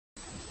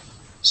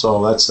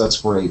So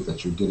that's great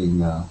that you're getting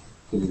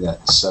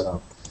that set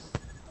up.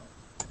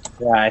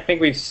 Yeah, I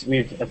think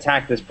we've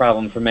attacked this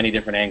problem from many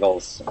different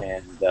angles,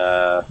 and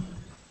I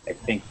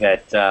think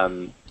that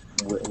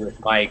with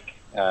Mike,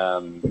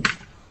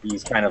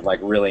 he's kind of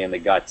like really in the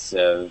guts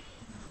of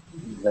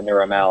the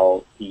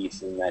NeurML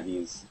piece, and that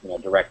he's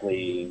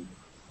directly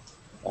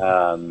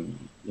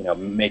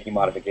making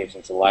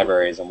modifications to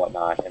libraries and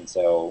whatnot. And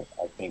so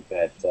I think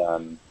that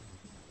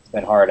it's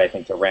been hard, I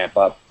think, to ramp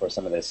up for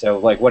some of this. So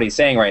like what he's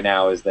saying right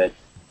now is that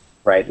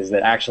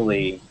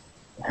actually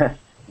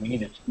we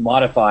need to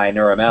modify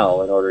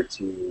NeurML in order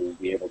to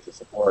be able to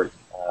support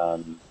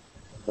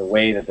the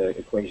way that the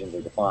equations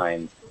are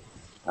defined.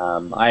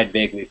 I had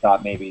vaguely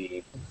thought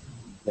maybe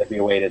there'd be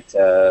a way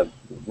to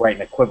write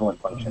an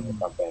equivalent function or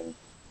something,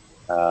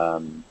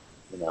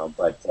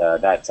 but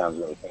that sounds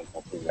really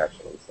painful too,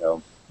 actually.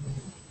 So,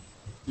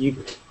 You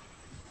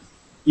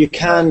you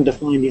can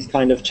define these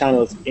kind of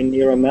channels in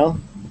UML,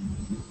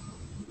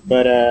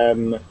 but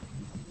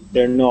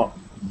they're not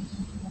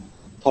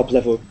top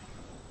level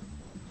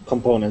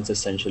components.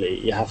 Essentially,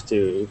 you have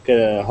to get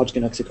a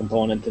Hodgkin-Huxley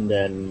component and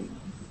then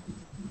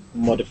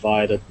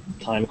modify the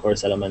time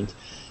course element.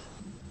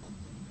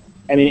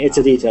 I mean, it's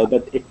a detail,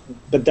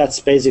 but that's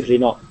basically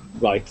not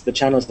right. The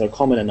channels are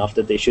common enough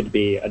that they should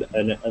be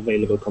an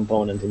available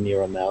component in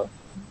UML.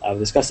 I've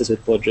discussed this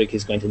with Podrick.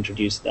 He's going to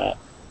introduce that.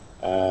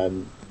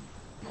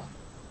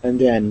 And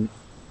then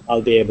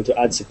I'll be able to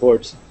add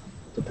support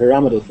to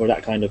pyramidal for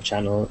that kind of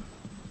channel,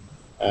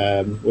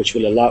 which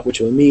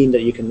will mean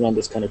that you can run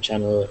this kind of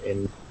channel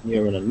in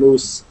Neuron and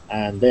Moose,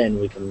 and then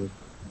we can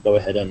go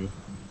ahead and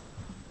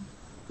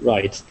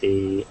write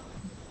the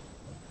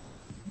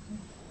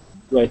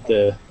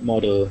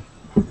model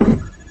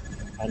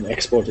and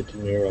export it to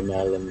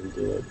NeuroML and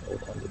do all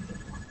kinds of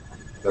things.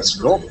 That's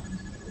cool.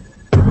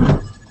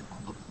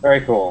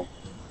 very cool.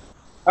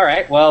 All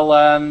right. Well,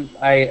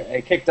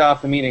 I kicked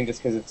off the meeting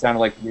just because it sounded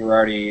like we were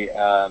already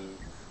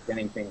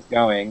getting things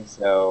going.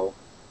 So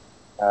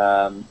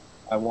I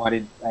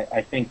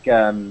think,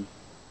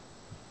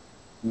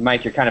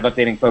 Mike, you're kind of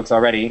updating folks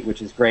already,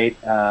 which is great.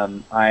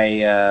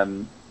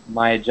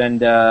 My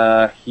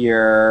agenda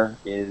here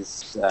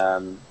is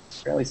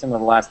fairly similar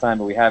to last time,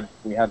 but we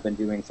have been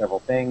doing several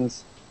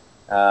things.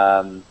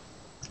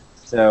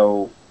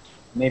 So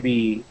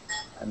maybe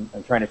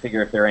I'm trying to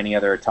figure if there are any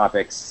other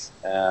topics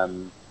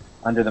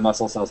under the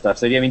muscle cell stuff.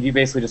 So I mean, do you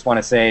basically just want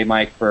to say,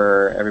 Mike,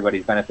 for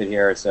everybody's benefit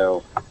here?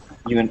 So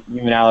you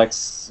and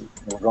Alex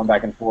were going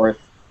back and forth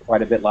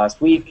quite a bit last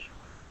week.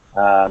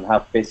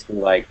 How basically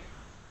like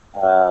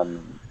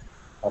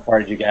how far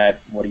did you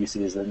get? What do you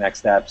see as the next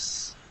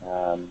steps?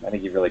 I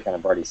think you've really kind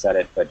of already said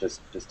it, but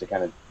just to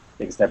kind of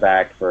take a step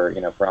back for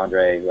for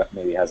Andre, who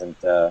maybe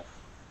hasn't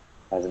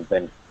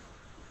been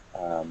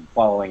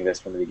following this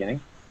from the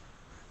beginning.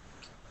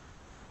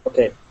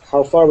 Okay,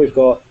 how far we've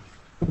got?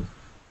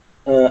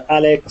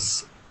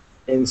 Alex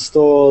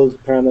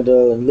installed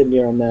Pyramidal and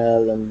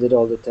libNeurML and did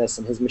all the tests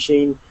on his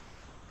machine,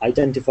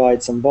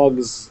 identified some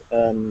bugs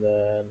and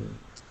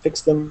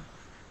fixed them.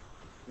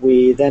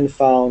 We then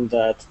found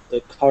that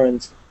the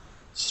current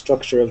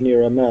structure of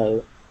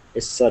NeurML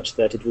is such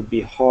that it would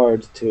be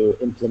hard to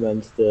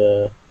implement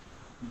the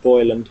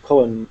Boyle and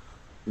Cohen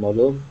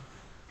model.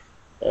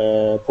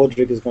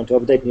 Podrick is going to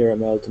update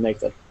NeurML to make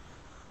that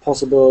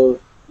possible,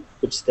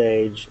 which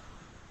stage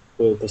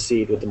we'll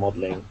proceed with the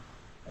modeling.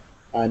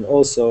 And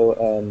also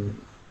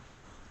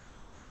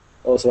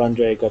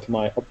Andre got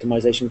my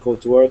optimization code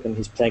to work, and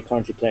he's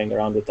currently playing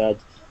around with that.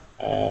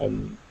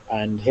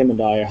 And him and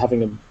I are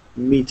having a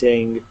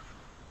meeting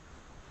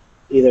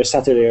either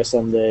Saturday or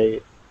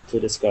Sunday to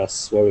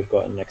discuss where we've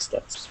got next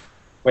steps.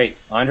 Wait,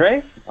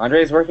 Andre?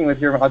 Andre is working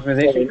with your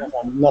optimization?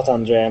 Sorry, not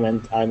Andre.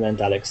 I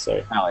meant Alex.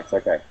 Sorry. Alex.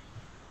 Okay.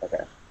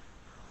 I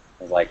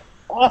was like,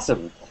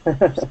 awesome.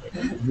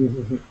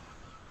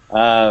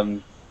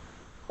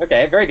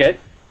 Okay, very good.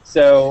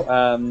 So,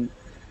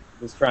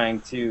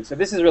 So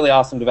this is really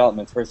awesome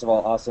developments. First of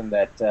all, awesome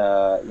that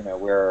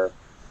we're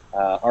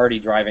already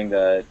driving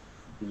the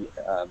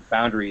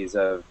boundaries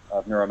of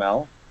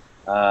NeurML.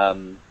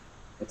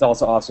 It's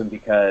also awesome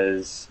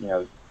because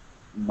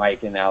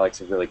Mike and Alex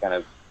have really kind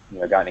of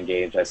gotten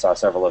engaged. I saw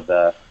several of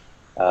the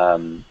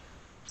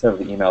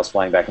emails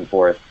flying back and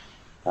forth.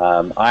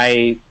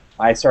 I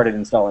started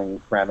installing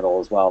Pyramidal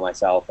as well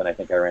myself, and I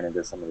think I ran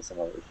into some of the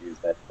similar issues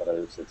that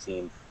others have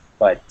seen.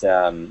 But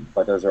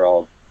those are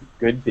all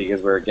good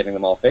because we're getting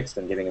them all fixed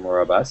and getting them more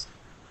robust.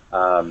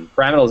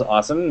 Pyramidal is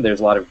awesome. There's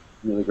a lot of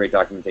really great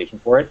documentation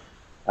for it.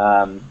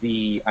 I'm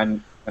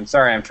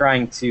sorry. I'm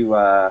trying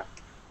to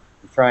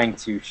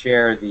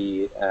share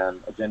the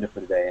agenda for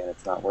today, and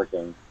it's not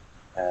working.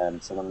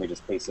 So let me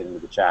just paste it into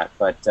the chat.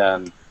 But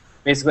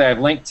basically, I've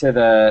linked to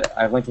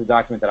the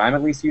document that I'm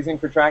at least using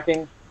for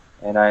tracking,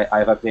 and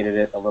I've updated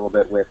it a little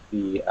bit with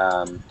the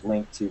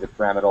link to the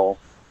Pyramidal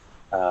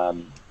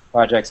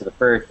project. So the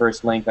very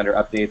first link under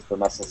updates for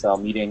muscle cell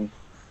meeting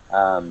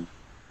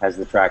has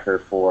the tracker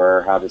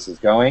for how this is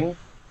going,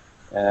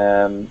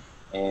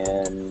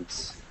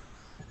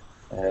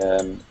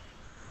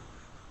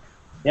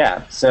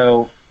 Yeah.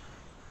 So,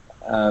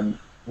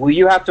 will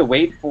you have to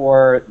wait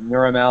for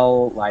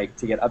NeurML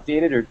to get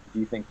updated, or do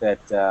you think that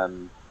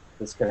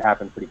this could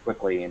happen pretty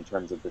quickly in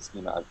terms of the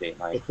schema update,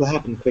 Mike? It will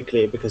happen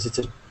quickly because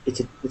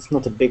it's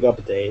not a big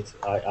update.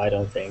 I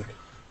don't think.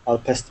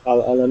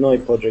 I'll annoy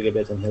Podrick a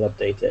bit and he'll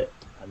update it,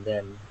 and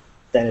then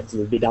it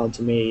will be down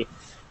to me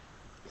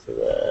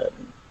to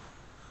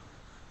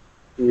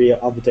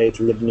re-update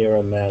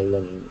libneuroml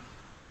and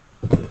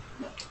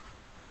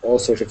all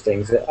sorts of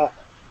things.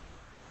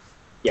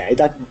 Yeah,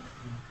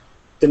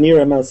 the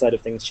NeurML side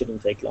of things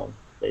shouldn't take long,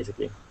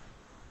 basically.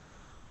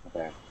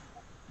 Okay.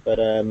 But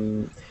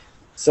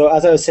so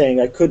as I was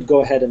saying, I could go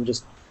ahead and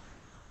just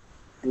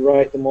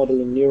write the model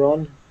in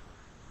Neuron,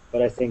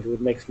 but I think it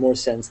would make more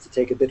sense to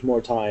take a bit more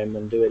time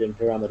and do it in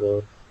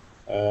Pyramidal,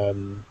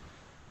 and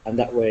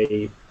that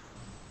way,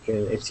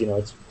 it's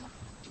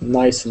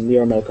nice and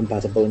NeurML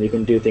compatible, and you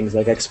can do things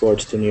like export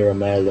to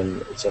NeurML,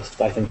 and it just,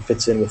 I think,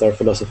 fits in with our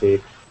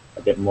philosophy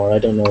a bit more. I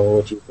don't know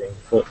what you think.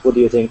 What do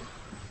you think?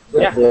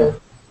 Yeah.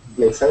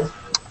 Makes sense.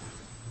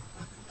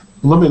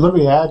 Let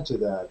me add to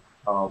that.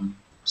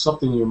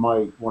 Something you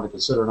might want to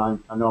consider, and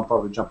I know I'm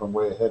probably jumping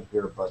way ahead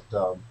here, but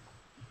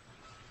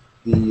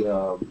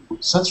the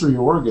sensory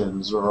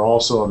organs are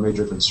also a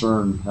major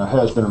concern.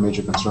 Has been a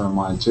major concern of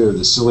mine too.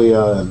 The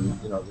cilia and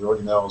the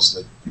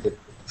organelles that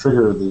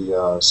trigger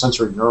the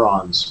sensory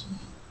neurons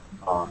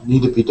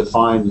need to be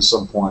defined at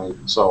some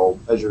point. So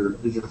as you're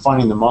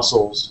defining the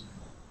muscles,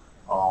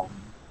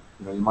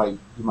 you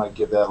might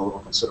give that a little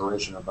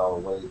consideration about a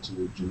way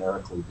to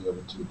generically be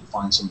able to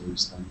define some of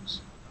these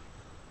things.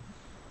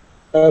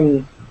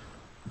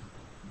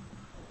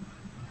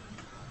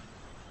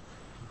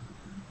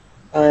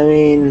 I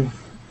mean,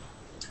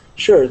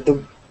 sure.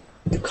 The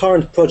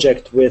current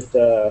project with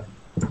the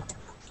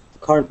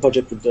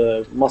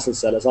muscle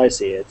cell, as I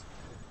see it,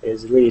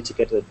 is really to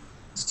get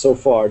so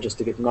far just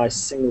to get a nice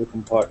single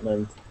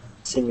compartment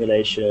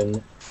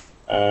simulation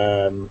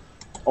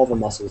of a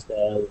muscle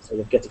cell, sort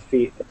of get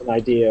an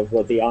idea of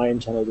what the ion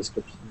channel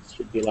descriptions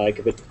should be like,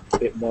 a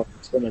bit more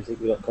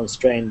experimentally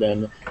constrained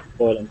than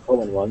Boyle and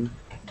Cohen one.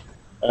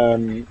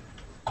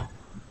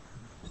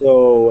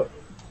 So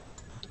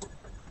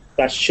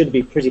that should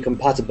be pretty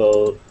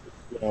compatible,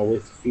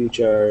 with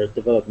future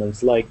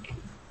developments like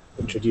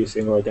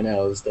introducing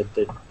organelles that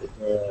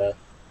it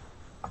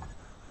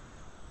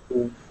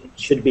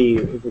should be,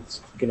 if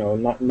it's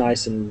not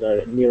nice and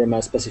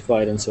NeurML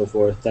specified and so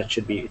forth. It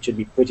should be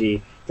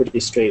pretty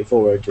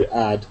straightforward to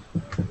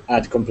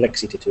add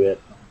complexity to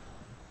it.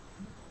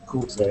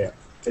 Cool. So yeah,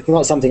 it's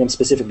not something I'm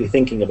specifically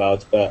thinking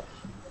about, but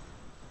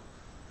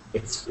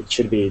it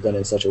should be done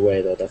in such a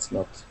way that that's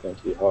not going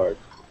to be hard.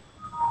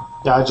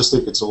 Yeah, I just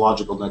think it's a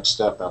logical next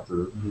step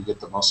after you get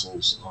the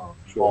muscles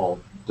all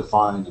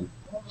defined and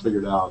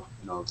figured out.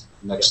 The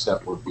next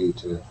step would be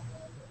to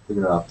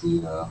figure out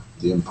the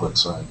input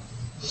side.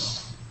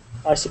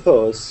 I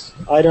suppose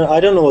I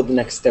don't know what the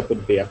next step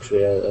would be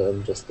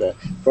actually. Just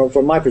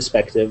from my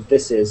perspective,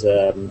 this is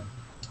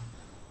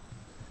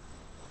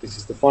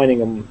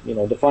defining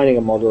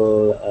a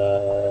model,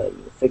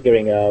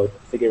 figuring out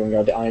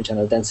the ion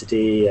channel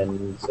density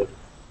and sort of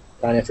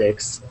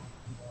kinetics.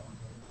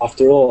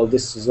 After all,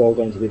 this is all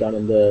going to be done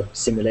in the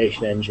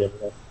simulation engine,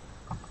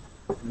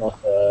 not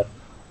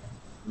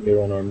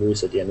Neuron or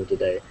Moose at the end of the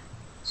day.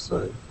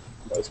 So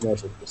it's more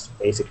sort of just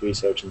basic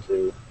research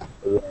into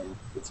the worm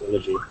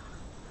physiology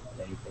and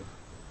anything.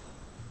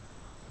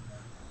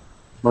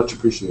 Much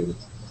appreciated.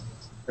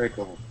 Very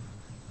cool.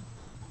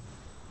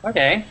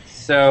 Okay,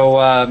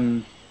 so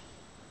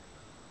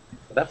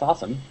that's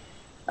awesome.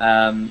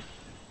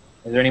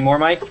 Is there any more,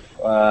 Mike?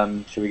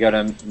 Should we go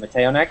to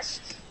Matteo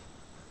next?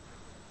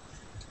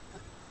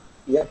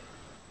 Yeah.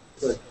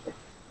 Good.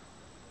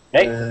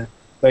 Hey,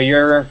 so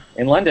you're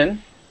in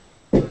London.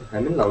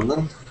 I'm in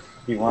London.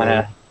 You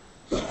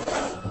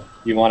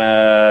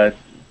wanna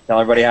tell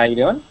everybody how you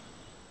doing?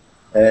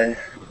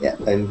 Yeah,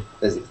 I'm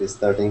basically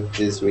starting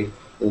this week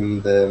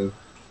in the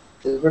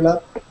Silver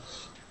Lab.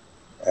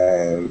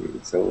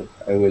 So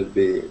I will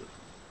be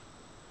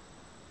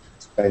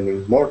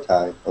spending more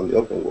time on the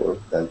OpenWorm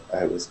than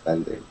I was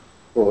spending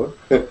before,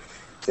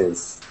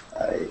 since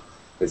I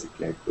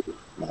basically quit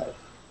my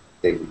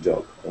daily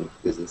job, and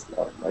this is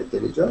now my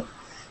daily job.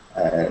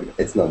 And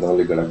it's not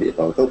only going to be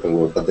about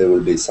OpenWorm, but there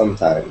will be some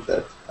time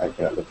that I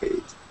can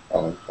allocate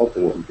on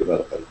OpenWorm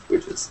development,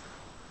 which is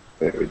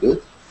very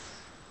good.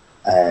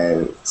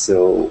 And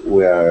so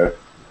we are,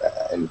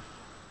 and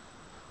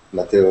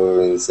Matteo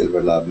in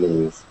Silver Lab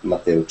means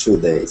Matteo 2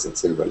 days in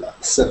Silver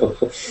Lab. So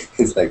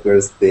it's like we're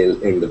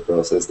still in the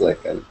process,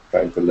 like I'm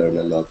trying to learn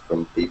a lot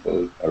from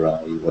people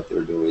around what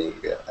they're doing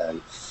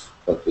and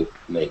what would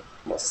make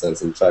most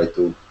sense, and try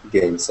to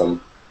gain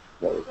some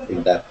more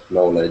in-depth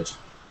knowledge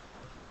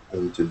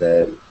into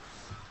the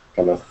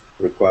kind of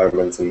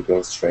requirements and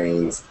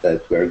constraints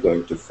that we're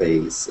going to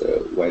face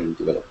when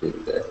developing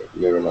the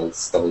neuronal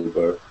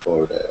solver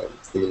for the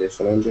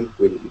simulation engine.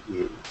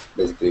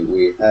 Basically,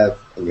 we have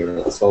a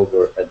neuronal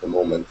solver at the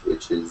moment,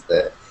 which is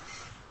the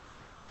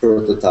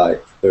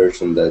prototype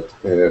version that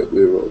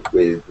we wrote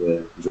with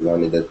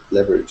Giovanni that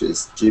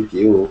leverages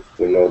GPU.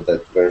 We know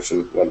that version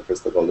 1,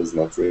 first of all, is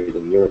not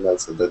reading neural,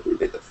 so that will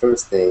be the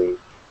first thing.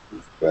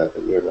 If you have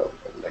a neural,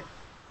 like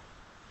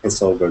a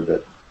solver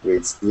that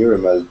reads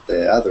neural,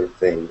 the other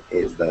thing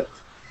is that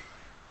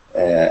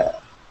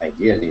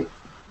ideally,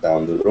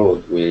 down the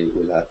road, we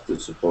will have to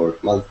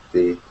support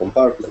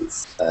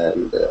multi-compartments.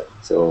 And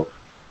so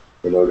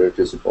in order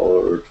to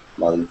support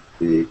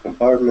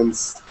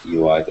multi-compartments,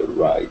 you either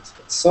write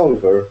a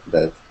solver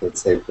that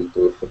is able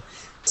to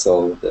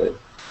solve the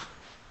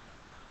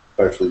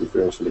partial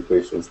differential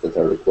equations that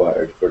are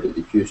required for the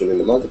diffusion in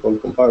the multiple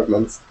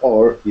compartments,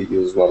 or you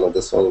use one of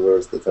the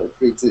solvers that are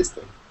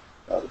pre-existing.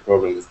 Now, the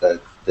problem is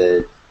that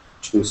the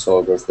two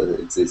solvers that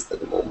exist at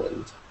the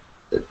moment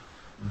that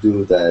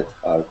do that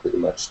are pretty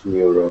much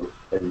Neuron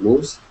and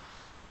Moose,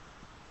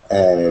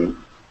 and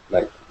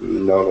like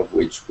none of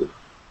which would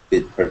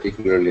fit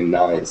particularly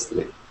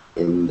nicely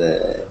in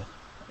the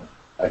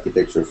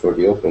architecture for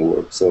the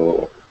OpenWorm.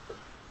 So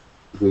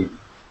we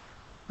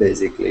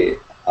basically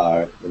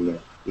are in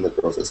the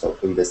process of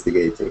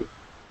investigating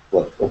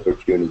what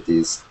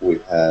opportunities we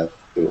have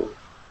to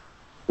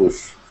push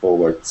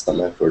forward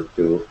some effort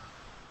to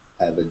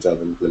have a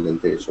Java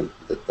implementation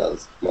that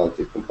does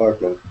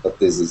multi-compartment, but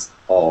this is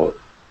all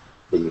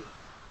being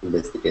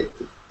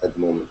investigated at the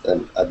moment.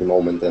 And at the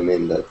moment, I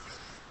mean that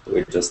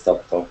we just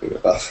stopped talking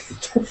about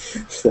it.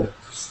 So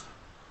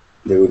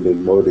there will be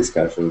more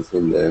discussions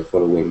in the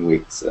following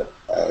weeks,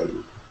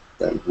 and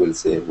then we'll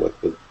see what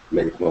would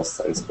make most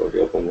sense for the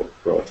OpenWorm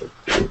project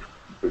to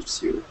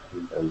pursue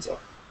in terms of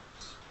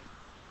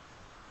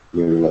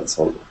neural net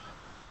solving.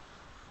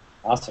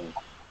 Awesome.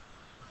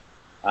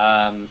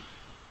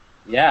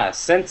 Yeah,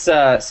 since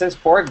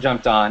Porg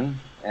jumped on,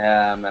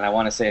 and I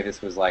want to say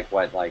this was like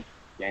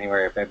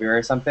January or February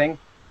or something,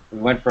 we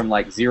went from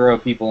like 0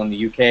 people in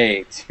the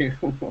UK to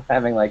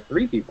having like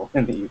 3 people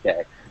in the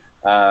UK.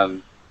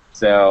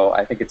 So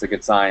I think it's a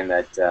good sign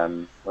that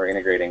we're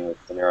integrating with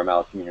the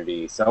NeuroML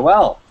community so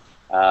well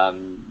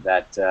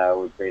that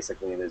we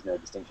basically there's no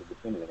distinction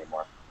between it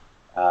anymore.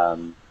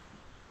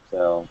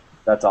 So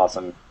that's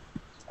awesome.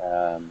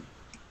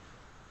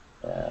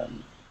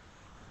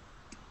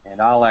 And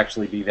I'll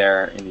actually be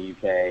there in the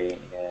UK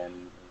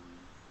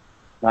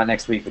not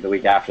next week, but the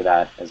week after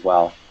that as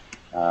well.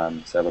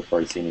 So I look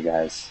forward to seeing you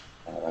guys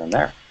when I'm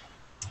there.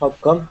 How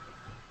come?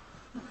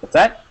 What's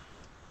that?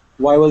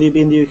 Why will you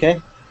be in the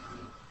UK?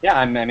 Yeah,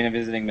 I'm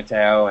visiting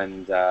Matteo,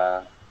 and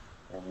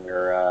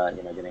we're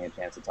getting a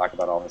chance to talk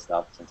about all this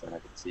stuff since I'm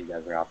not going to see you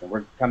guys very often.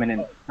 We're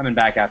coming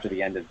back after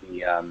the end of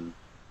the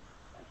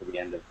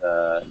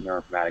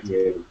neuroinformatics.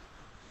 Yeah.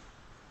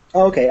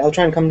 Oh, okay, I'll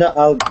try and come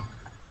down.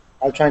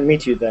 I'll try and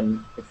meet you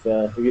then. If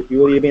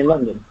will you be in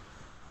London?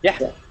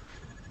 Yeah.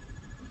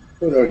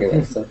 We'll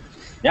organize that.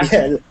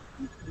 Yeah.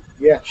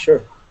 Yeah,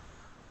 sure.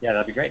 Yeah,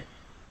 that'd be great.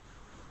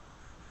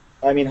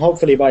 I mean,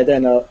 hopefully by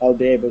then I'll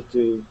be able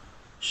to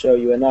show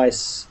you a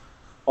nice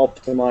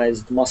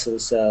optimized muscle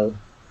cell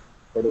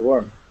for the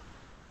worm.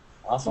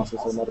 Awesome. Muscle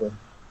cell model.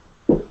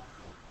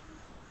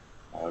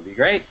 That would be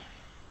great.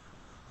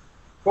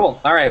 Cool.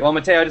 All right. Well,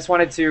 Matteo, I just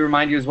wanted to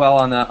remind you as well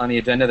on the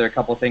agenda. There are a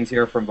couple of things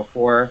here from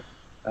before.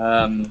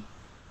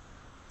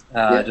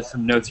 Just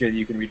some notes here that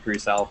you can read for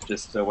yourself,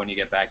 just so when you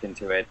get back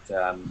into it.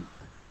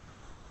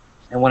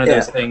 And one of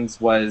those things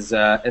was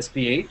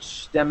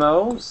SPH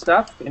demo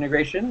stuff,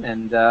 integration,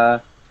 and I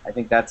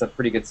think that's a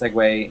pretty good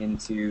segue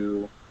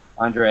into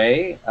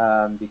Andre,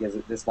 because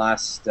this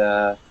last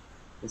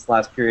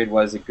period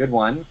was a good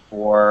one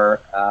for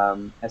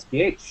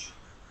SPH,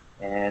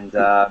 and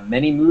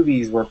many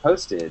movies were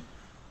posted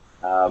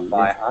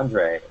by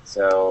Andre.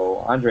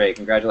 So Andre,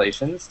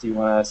 congratulations. Do you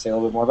want to say a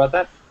little bit more about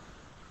that?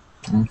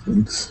 Oh,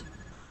 thanks.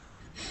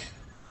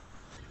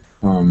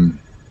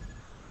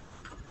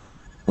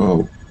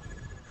 Well,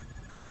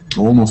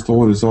 almost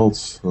all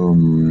results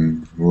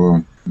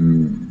were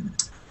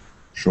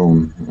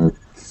shown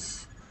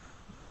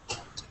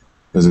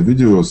as a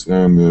videos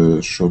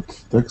and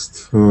short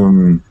text.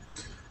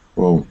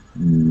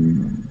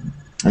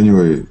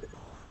 Anyway,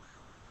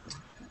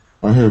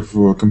 I have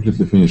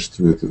completely finished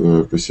with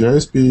PCI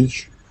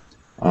SPH.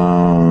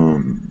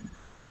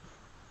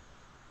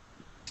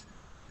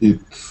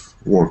 It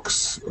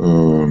works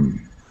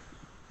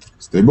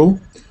stable,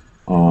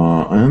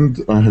 and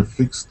I have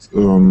fixed a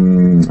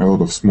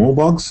lot of small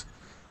bugs.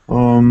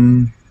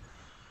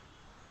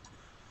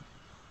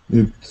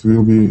 It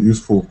will be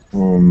useful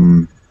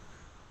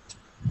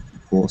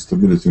for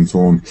stability and so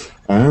on.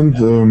 And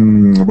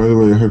by the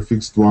way, I have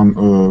fixed one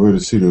very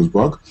serious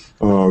bug.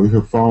 We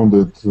have found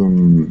that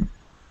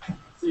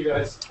see you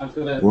guys. I'm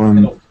gonna one.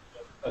 head off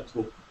at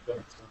 2.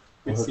 Good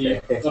to see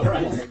you. All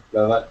right.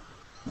 Bye-bye.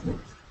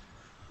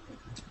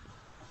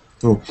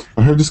 So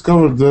I have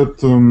discovered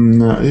that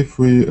if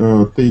we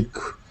take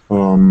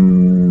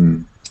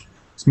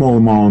small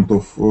amount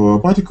of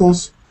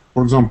particles,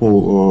 for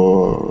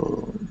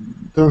example,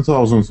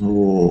 10,000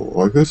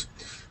 or like this,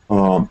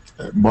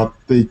 but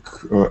take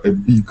a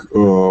big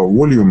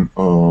volume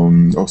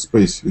of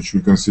space which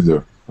we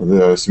consider,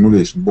 the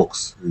simulation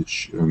box,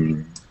 which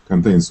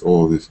contains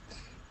all of this.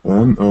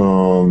 And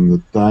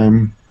the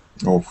time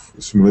of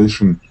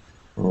simulation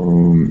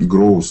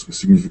grows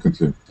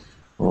significantly.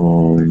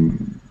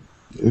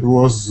 It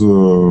was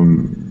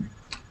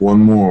one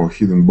more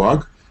hidden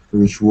bug,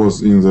 which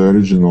was in the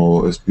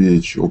original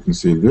SPH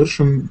OpenCL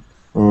version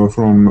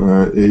from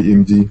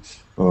AMD.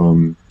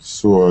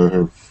 So I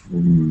have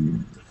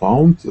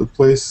found a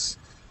place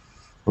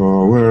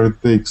where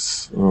it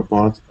takes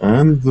part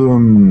and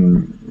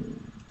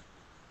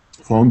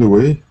found a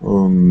way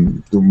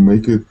to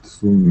make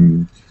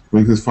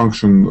this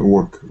function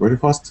work very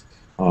fast.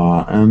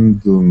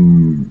 And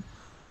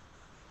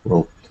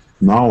well,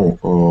 now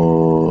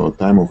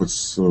time of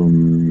its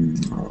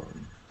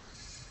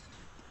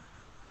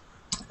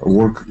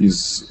work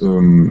is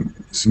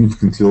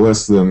significantly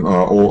less than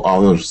all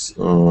others,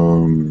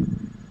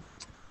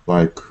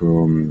 like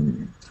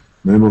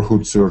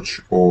neighborhood search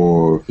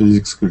or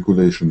physics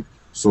calculation.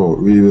 So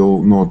we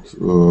will not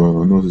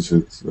notice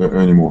it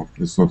anymore.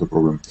 It's not a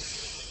problem.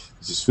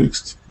 This is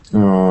fixed.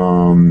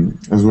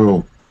 As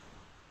well,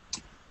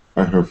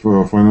 I have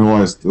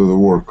finalized the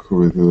work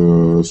with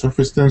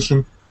surface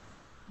tension.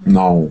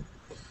 Now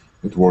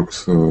it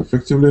works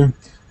effectively,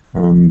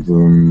 and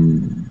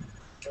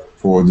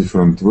for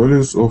different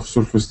values of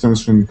surface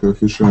tension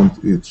coefficient,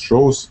 it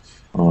shows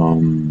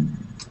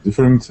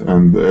different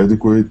and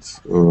adequate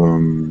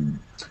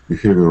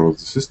behavior of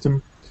the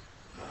system.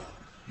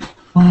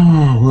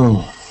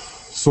 Well,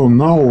 so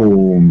now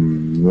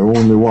the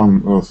only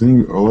one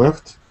thing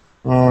left,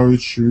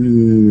 which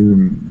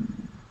we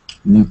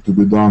need to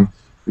be done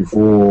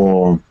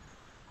before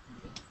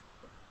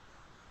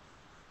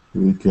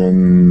we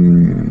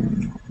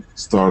can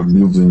start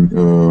building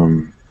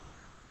the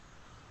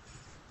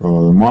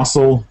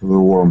muscle, the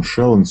worm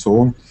shell, and so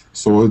on.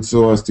 So it's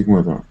elastic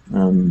matter,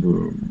 and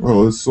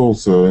well, it's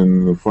also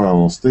in the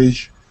final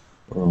stage.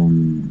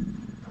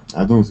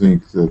 I don't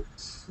think that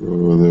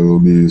there will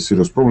be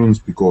serious problems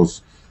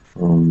because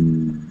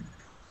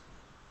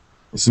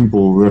a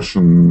simple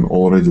version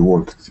already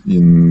worked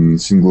in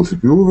single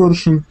CPU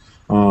version,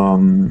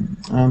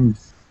 and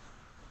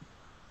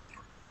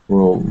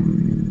well,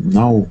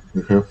 now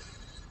we have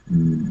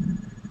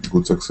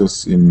good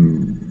success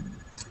in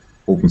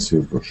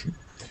OpenCL version.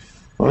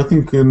 I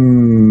think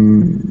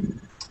in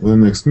the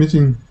next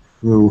meeting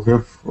we will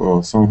have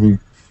some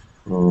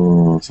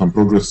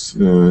progress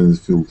in the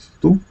field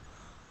too.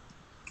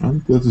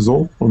 And that is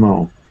all for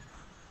now.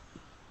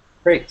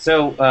 Great.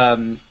 So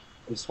I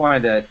just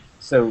wanted to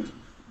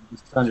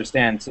just to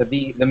understand. So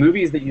the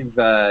movies that you've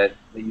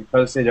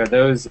posted, are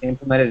those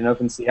implemented in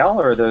OpenCL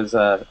or are those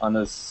on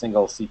those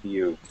single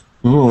CPU?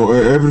 No,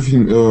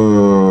 everything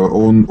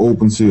on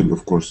OpenCL,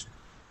 of course.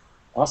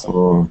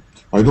 Awesome.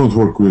 I don't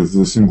work with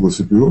the single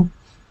CPU.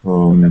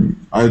 Okay.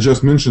 I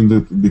just mentioned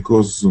it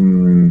because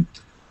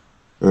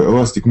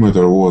elastic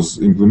matter was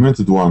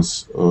implemented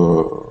once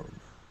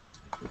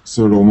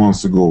several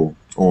months ago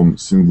on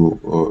single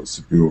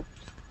CPU,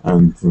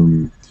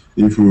 and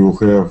if we will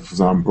have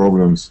some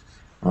problems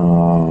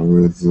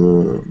with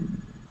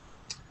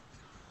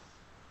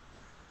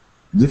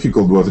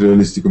difficult but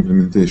realistic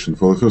implementation,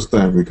 for the first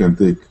time we can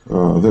take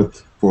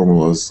that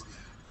formulas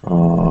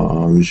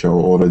which are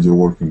already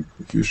working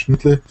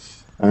efficiently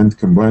and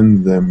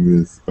combine them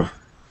with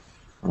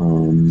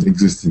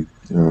existing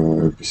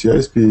PCI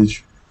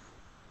SPH.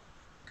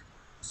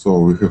 So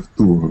we have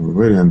two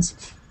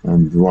variants,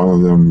 and one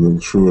of them will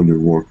surely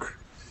work.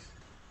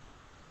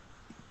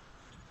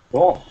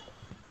 Cool.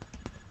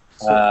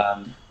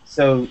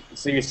 So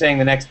you're saying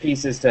the next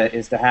piece is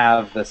to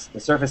have the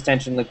surface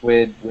tension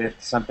liquid with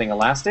something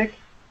elastic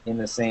in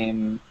the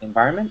same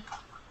environment?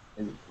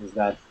 Is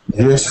that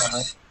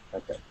yes?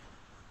 Okay.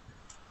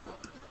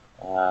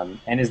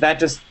 And is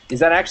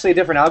that actually a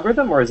different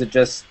algorithm, or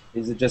does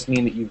it just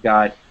mean that you've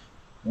got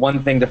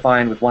one thing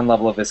defined with one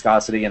level of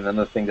viscosity and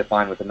another thing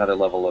defined with another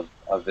level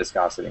of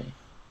viscosity?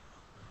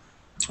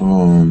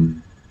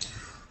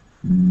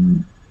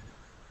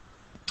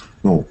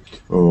 No,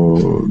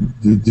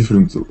 the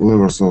different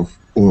levels of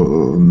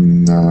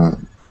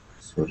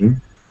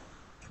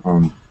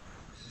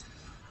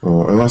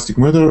elastic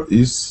matter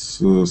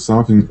is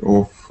something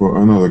of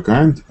another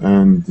kind,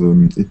 and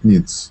it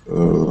needs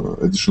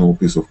additional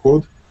piece of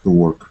code to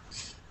work,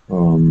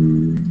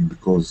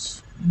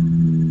 because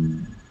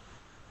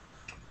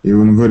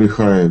even very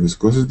high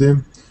viscosity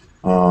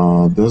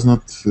does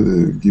not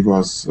give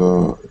us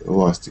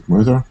elastic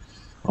matter,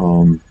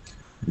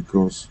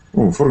 because,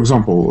 for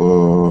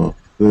example,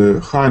 the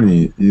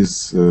honey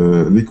is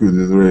liquid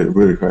with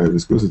very high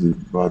viscosity,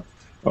 but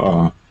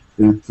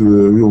it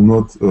will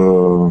not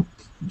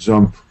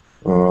jump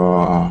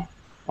out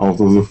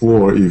of the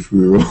floor if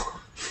we will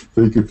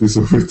take a piece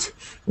of it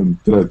and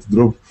try to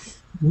drop.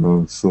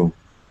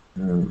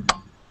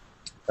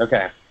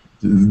 Okay.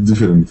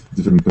 Different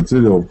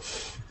material,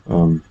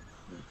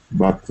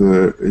 but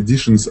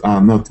additions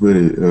are not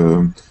very.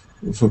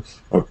 So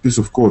a piece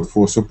of code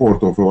for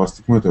support of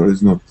elastic matter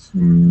is not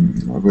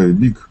very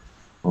big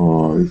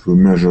if we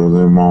measure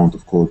the amount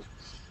of code.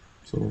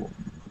 So,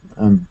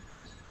 and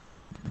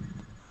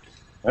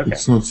Okay.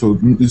 It's not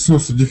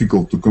so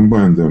difficult to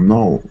combine them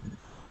now.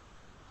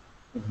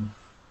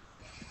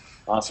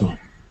 Awesome.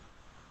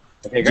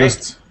 So Okay,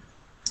 great.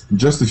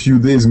 just a few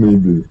days,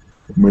 maybe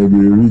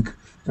a week,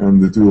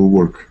 and it will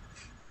work.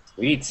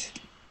 Sweet.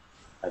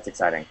 That's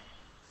exciting.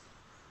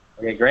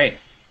 Okay, great.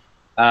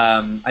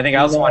 I think I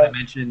also want to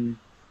mention.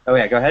 Oh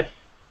yeah, go ahead.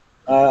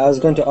 I was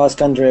going to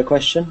ask Andre a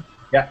question.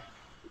 Yeah.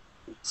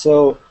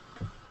 So,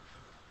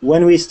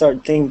 when we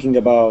start thinking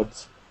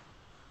about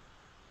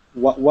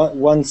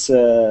once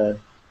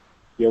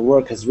your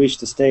work has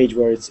reached a stage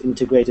where it's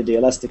integrated the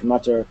elastic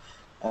matter,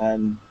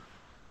 and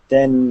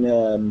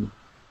then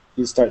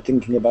you start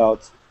thinking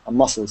about a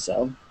muscle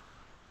cell.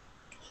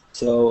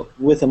 So,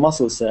 with a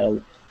muscle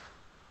cell,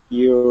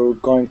 you're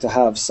going to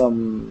have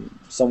some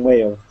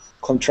way of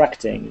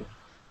contracting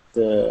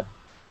the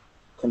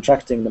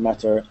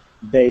matter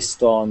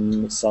based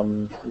on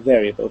some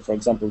variable, for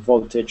example,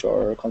 voltage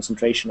or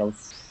concentration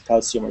of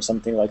calcium or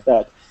something like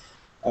that.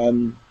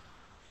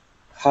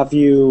 Have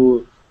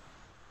you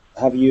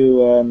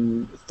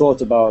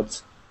thought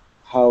about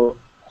how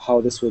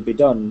this will be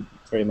done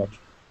very much?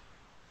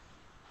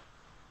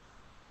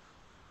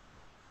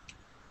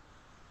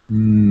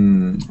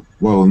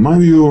 Well, in my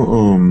view,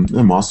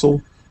 a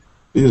muscle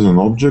is an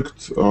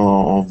object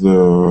of the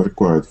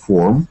required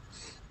form,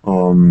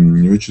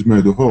 which is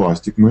made of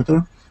elastic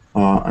matter,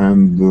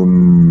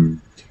 and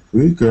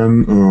we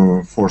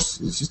can force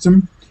the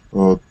system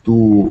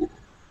to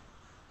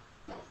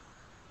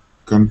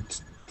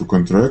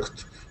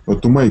contract,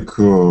 to make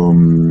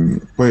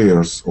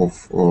pairs of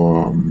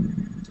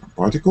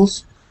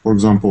particles, for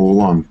example,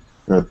 one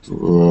at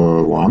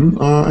one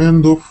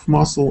end of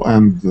muscle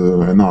and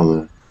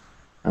another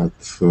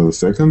at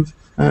second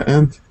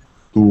end,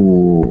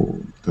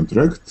 to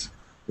contract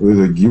with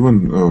a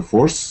given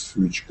force,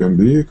 which can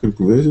be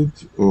calculated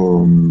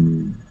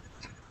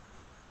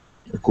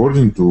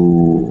according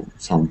to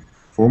some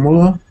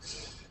formula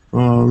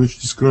which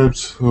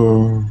describes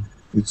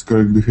its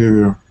correct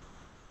behavior.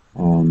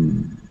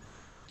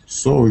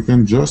 So we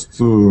can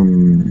just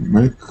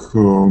make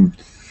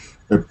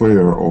a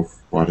pair of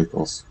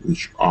particles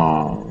which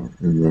are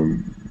in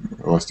the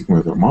elastic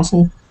matter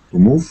muscle to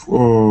move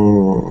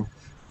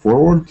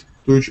forward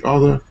to each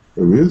other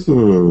with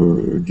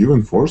a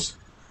given force.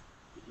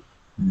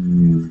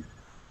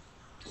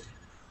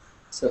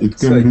 So, It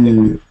so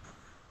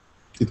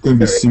can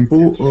be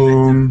simple.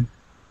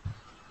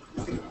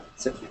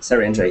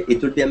 Sorry, Andre.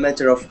 It would be a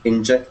matter of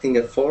injecting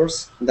a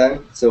force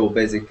then. So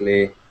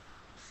basically,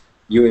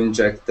 you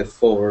inject the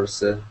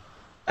force,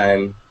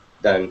 and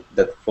then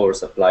that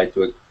force applied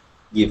to a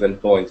given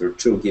point or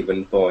two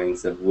given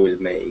points will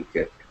make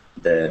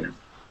the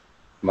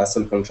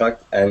muscle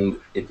contract, and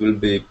it will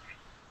be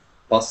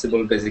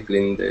possible basically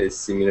in the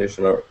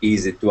simulation, or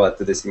easy to add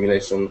to the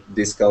simulation,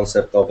 this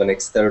concept of an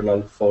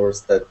external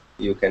force that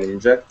you can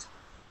inject.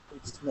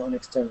 It's not an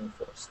external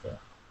force there.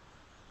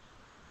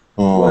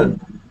 Well,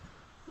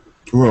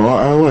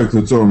 I like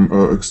the term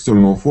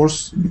external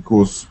force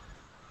because,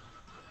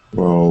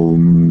 well,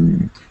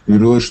 in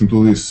relation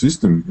to this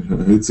system,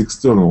 it's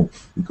external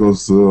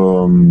because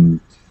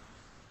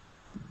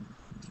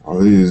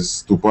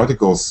these two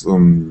particles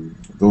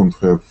don't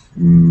have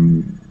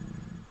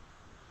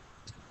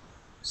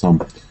some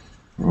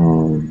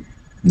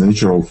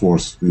natural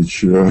force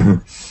which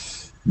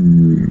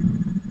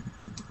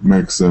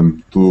makes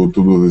them to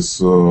do this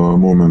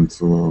movement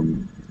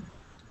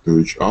to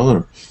each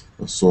other.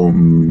 So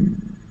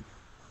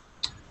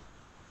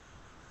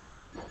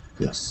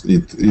yes,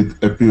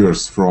 it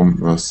appears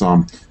from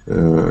some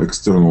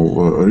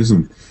external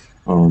reason.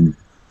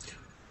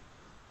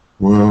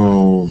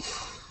 Well,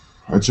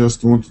 I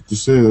just wanted to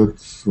say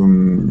that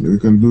we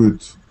can do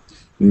it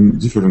in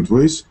different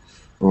ways.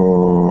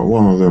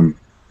 One of them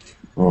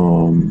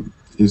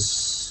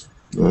is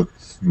that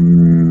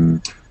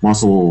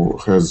muscle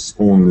has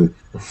only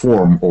a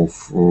form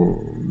of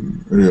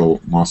real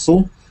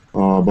muscle,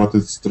 but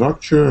its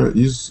structure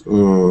is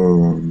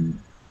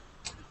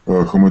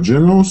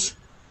homogeneous.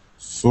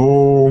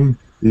 So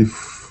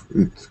if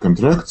it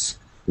contracts,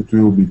 it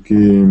will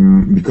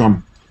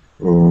become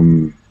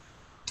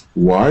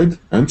wide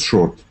and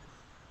short.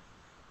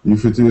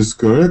 If it is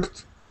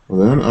correct,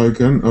 then I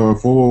can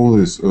follow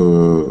this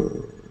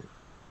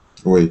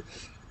way.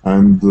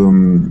 And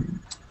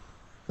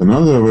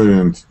another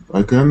variant,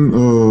 I can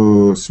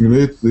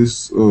simulate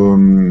this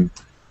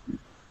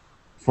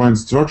fine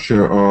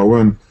structure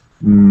when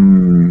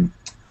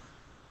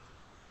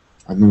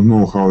I don't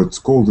know how it's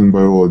called in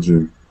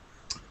biology.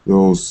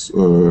 Those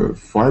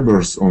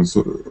fibers or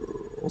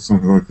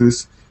something like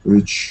this,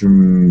 which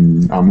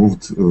are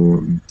moved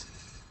in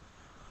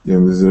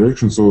this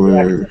direction, so they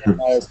have.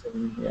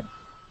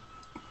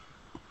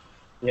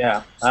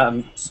 Yeah.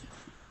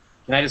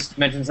 Can I just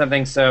mention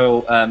something?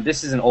 So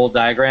this is an old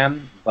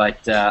diagram,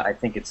 but I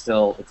think it's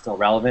still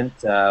relevant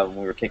when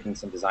we were kicking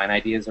some design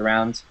ideas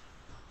around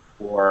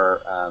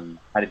for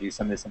how to do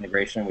some of this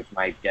integration, which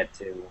might get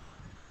to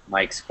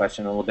Mike's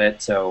question a little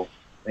bit. So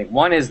I think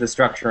one is the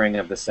structuring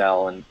of the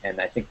cell, and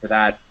I think for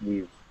that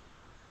we've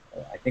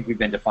I think we've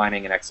been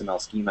defining an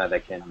XML schema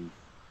that can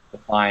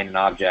define an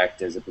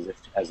object as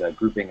a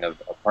grouping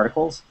of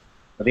particles.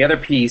 But the other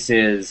piece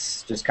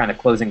is just kind of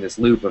closing this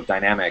loop of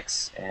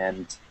dynamics.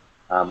 And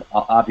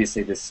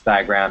obviously, this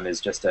diagram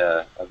is just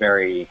a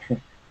very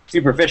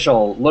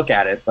superficial look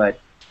at it. But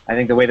I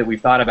think the way that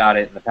we've thought about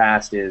it in the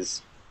past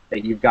is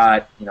that you've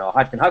got a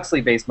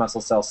Hodgkin-Huxley-based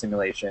muscle cell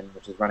simulation,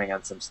 which is running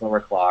on some slower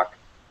clock.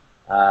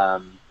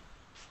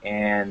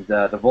 And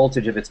the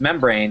voltage of its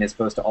membrane is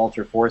supposed to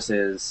alter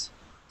forces.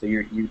 So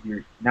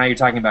now you're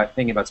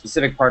thinking about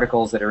specific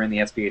particles that are in the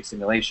SPH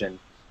simulation.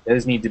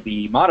 Those need to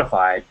be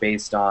modified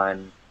based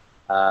on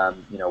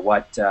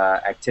what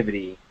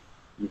activity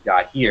you've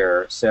got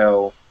here.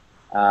 So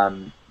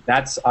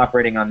that's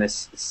operating on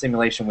this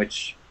simulation,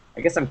 which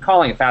I guess I'm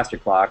calling a faster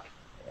clock.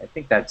 I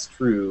think that's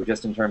true,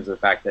 just in terms of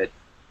the fact that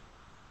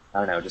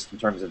just in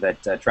terms of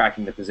that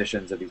tracking the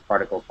positions of these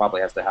particles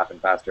probably has to happen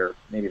faster.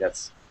 Maybe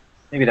that's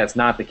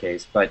not the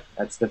case, but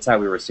that's how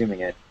we were assuming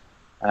it.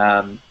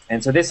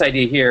 And so this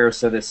idea here,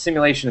 so the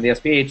simulation of the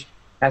SPH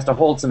has to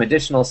hold some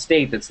additional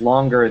state that's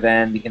longer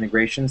than the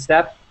integration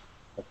step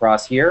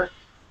across here.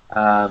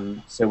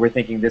 So we're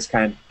thinking this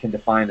kind of can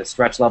define the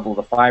stretch level of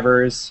the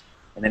fibers,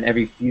 and then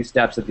every few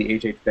steps of the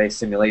HH-based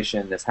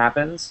simulation this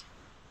happens.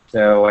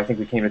 So I think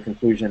we came to the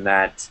conclusion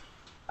that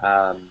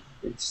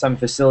it's some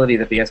facility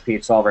that the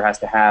SPH solver has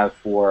to have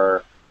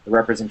for the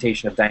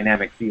representation of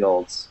dynamic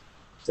fields,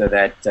 so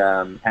that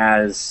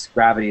as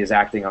gravity is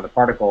acting on the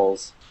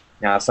particles,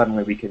 now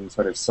suddenly we can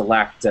sort of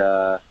select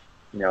either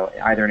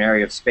an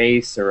area of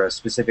space or a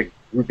specific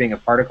grouping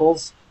of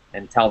particles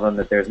and tell them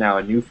that there's now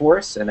a new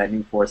force, and that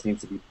new force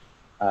needs to be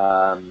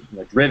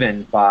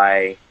driven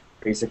by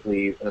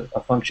basically a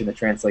function that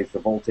translates the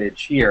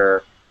voltage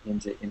here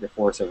into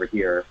force over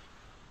here.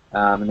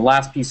 And the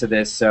last piece of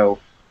this, so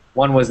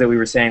one was that we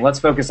were saying, let's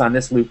focus on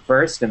this loop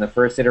first in the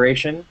first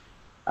iteration,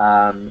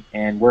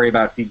 and worry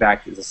about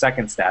feedback as a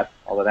second step,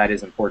 although that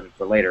is important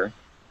for later.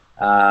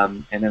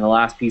 And then the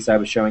last piece I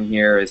was showing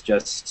here is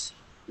just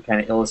to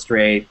kind of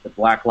illustrate the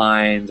black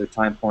lines or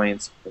time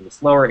points from the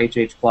slower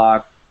HH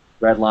clock,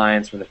 red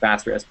lines from the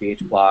faster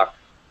SPH clock,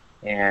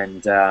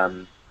 and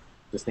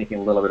just thinking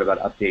a little bit about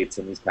updates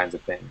and these kinds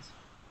of things.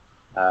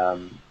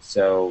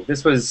 So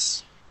this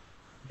was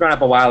drawn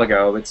up a while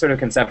ago. It's sort of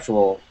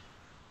conceptual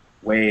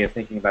way of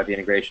thinking about the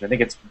integration. I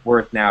think it's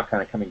worth now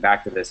kind of coming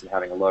back to this and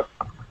having a look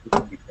to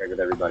be shared with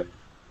everybody.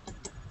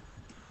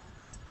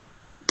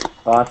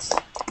 Thoughts?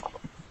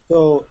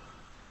 So,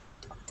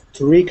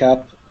 to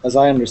recap, as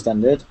I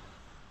understand it,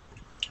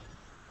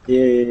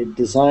 the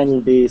design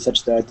will be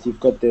such that you've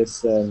got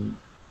this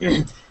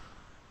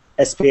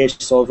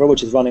SPH solver,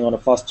 which is running on a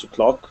faster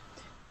clock.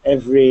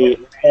 Every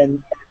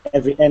n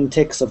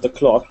ticks of the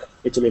clock,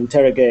 it will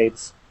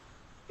interrogate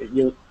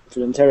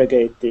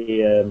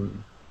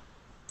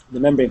the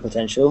membrane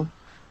potential,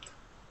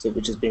 so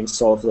which is being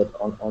solved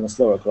on a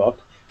slower clock,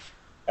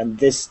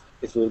 and it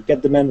will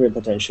get the membrane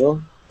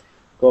potential,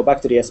 go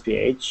back to the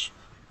SPH,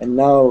 and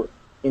now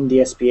in the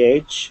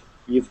SPH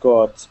you've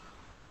got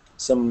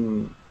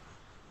some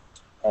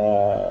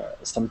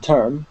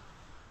term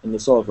in the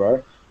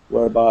solver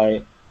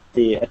whereby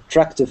the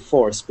attractive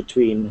force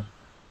between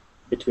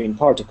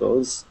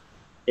particles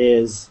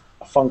is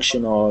a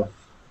function of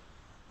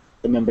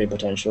the membrane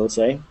potential,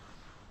 say.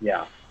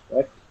 Yeah.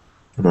 Right.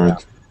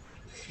 Right.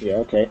 Yeah.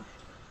 Okay.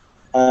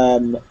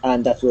 And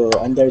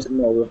there's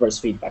no reverse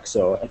feedback.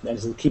 So and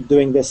it'll keep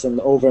doing this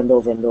and over and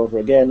over and over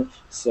again.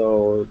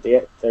 So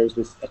there's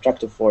this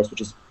attractive force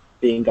which is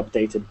being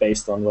updated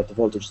based on what the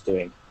voltage is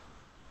doing.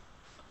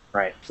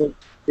 Right. So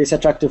this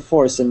attractive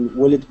force, and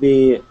will it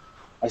be?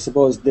 I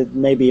suppose that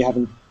maybe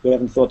we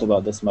haven't thought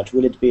about this much.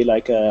 Will it be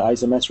like an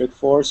isometric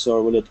force,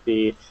 or will it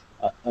be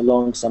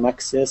along some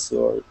axis,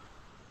 or?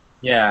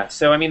 Yeah.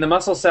 So I mean, the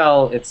muscle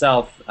cell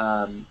itself,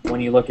 when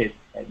you look at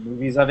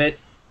movies of it,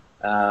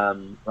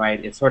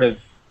 right? It's sort of,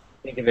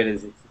 think of it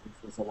as it's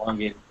this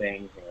elongated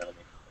thing. Hang on, let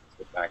me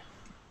switch back.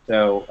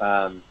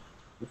 So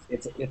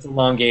it's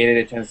elongated.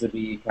 It tends to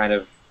be kind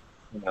of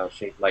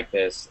shaped like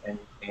this,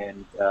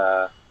 and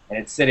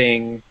it's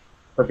sitting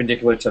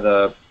perpendicular to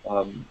the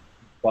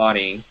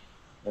body.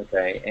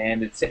 Okay,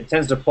 and it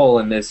tends to pull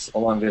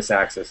along this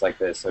axis like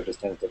this. So it just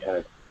tends to kind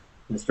of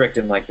constrict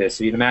in like this.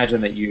 So you'd imagine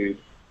that you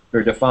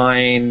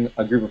define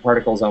a group of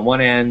particles on one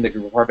end, a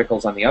group of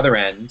particles on the other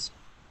end,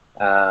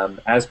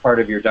 as part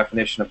of your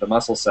definition of the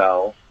muscle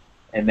cell,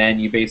 and then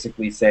you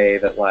basically say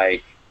that,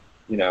 like,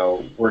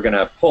 we're going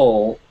to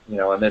pull,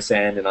 on this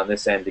end and on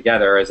this end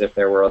together as if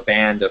there were a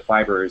band of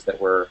fibers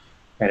that were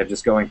kind of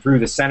just going through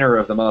the center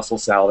of the muscle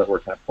cell that were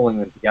kind of pulling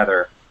them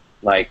together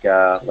like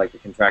the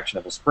contraction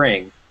of a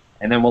spring.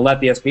 And then we'll let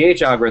the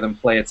SPH algorithm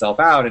play itself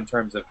out in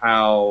terms of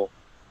how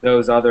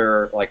those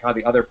other, how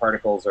the other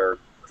particles are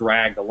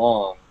dragged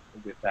along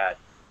with that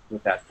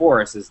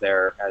force as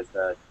the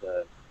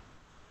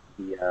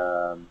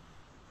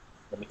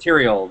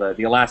material,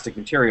 the elastic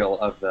material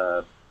of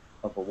the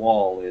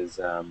wall is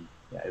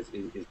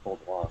pulled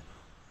along.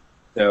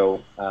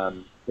 So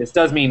this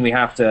does mean we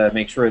have to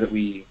make sure that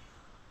we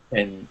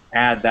and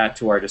add that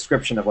to our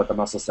description of what the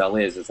muscle cell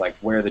is like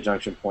where the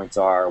junction points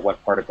are,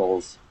 what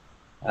particles.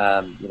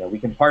 We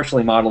can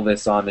partially model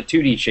this on the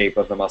 2D shape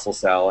of the muscle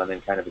cell and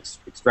then kind of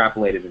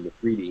extrapolate it into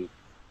 3D.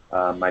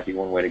 Might be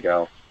one way to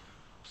go.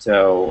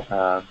 So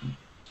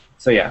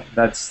yeah,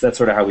 that's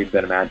sort of how we've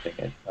been imagining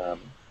it. I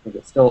think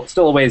it's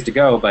still a ways to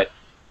go, but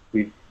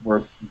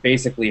we're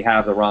basically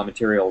have the raw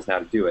materials now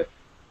to do it.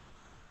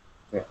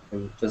 Yeah,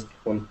 and just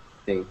one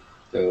thing,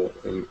 so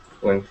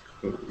one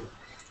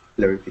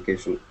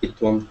clarification, it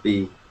won't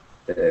be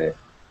the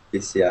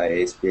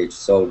PCI SPH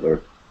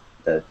solver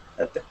that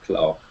at the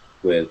clock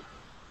will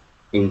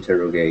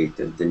interrogate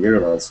the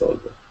neuronal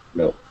solver.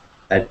 No,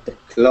 at the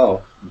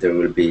clock there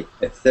will be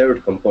a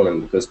third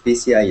component because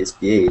PCI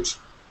SPH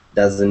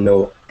doesn't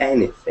know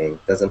anything,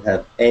 doesn't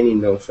have any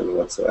notion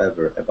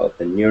whatsoever about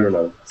the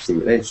neuronal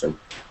stimulation,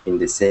 in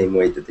the same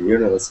way that the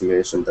neuronal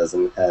stimulation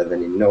doesn't have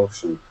any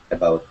notion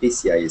about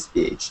PCI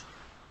SPH.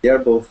 They are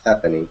both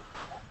happening.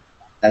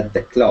 At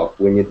the clock,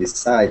 when you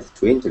decide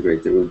to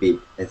integrate, there will be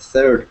a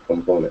third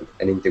component,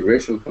 an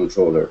integration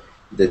controller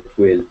that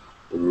will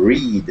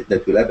read,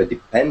 that will have a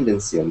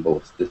dependency on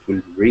both, that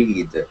will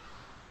read the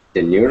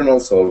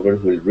neuronal solver,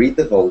 will read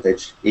the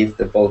voltage. If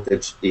the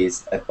voltage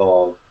is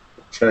above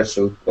the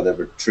threshold,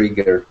 whatever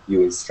trigger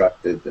you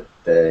instructed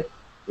the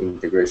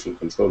integration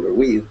controller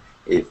with,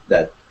 if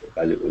that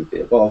value will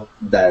be above,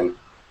 then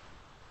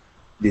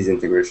this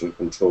integration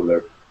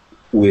controller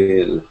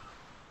will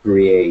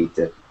create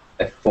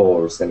a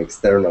force, an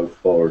external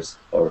force,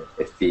 or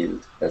a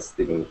field, as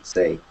Stephen would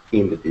say,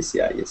 in the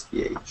PCI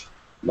SPH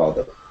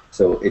model.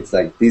 So it's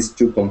like these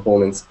two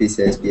components,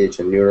 PCI SPH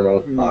and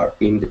neuronal, are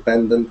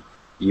independent.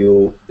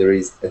 There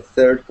is a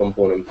third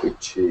component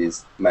which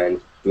is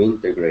meant to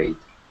integrate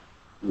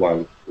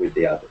one with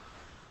the other.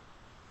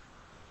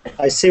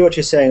 I see what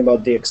you're saying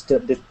about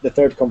the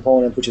third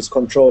component, which is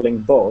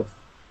controlling both,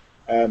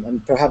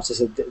 and perhaps it's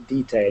a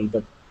detail,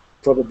 but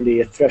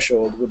probably a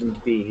threshold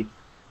wouldn't be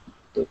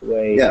the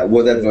way. Yeah,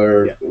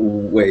 whatever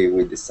way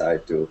we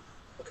decide to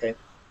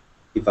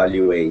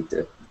evaluate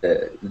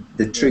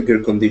the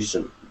trigger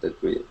condition that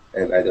we,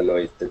 and I don't know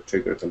if the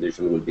trigger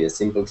condition will be a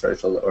simple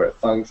threshold or a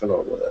function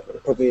or whatever.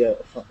 Probably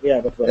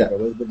but whatever,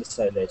 we'll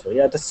decide later.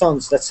 Yeah, that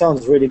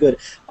sounds really good.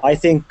 I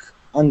think,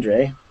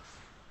 Andre,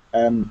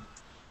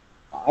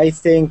 I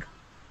think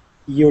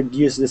you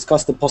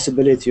discussed the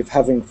possibility of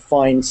having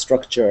fine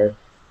structure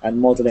and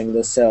modeling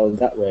the cell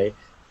that way.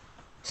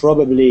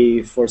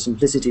 Probably for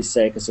simplicity's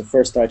sake, as a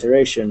first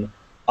iteration,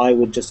 I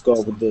would just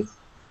go with the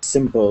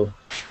simple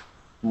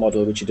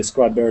model which you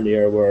described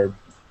earlier, where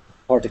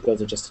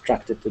particles are just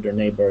attracted to their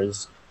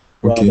neighbors,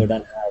 rather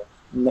than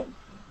have.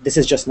 This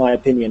is just my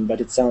opinion,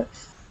 but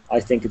I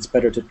think it's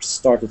better to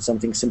start with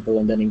something simple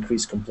and then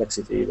increase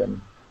complexity.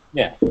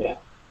 Yeah.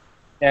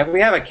 If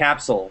we have a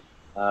capsule,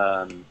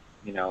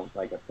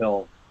 like a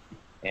pill,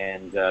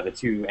 and the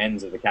two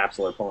ends of the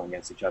capsule are pulling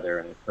against each other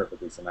and it's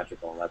perfectly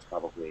symmetrical, that's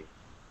probably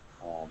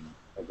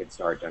a good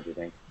start, don't you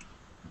think?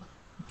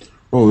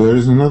 Oh, there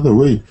is another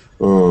way,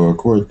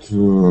 quite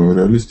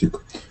realistic.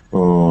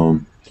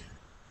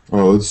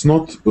 It's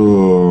not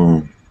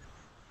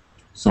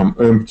some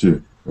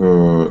empty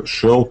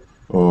shell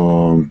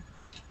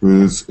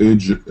with its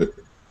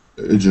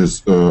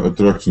edges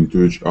attracting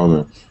to each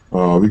other.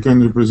 We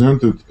can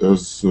represent it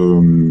as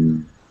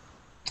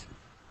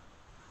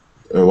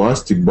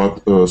elastic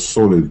but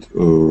solid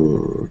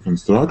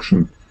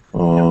construction,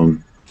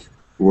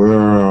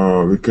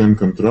 where we can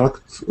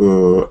contract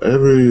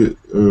every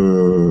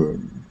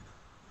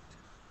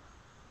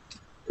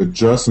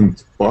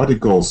adjacent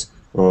particles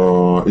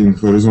in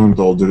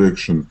horizontal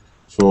direction.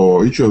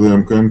 So each of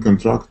them can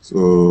contract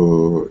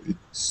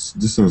its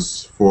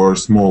distance for a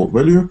small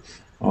value,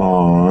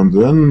 and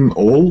then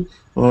all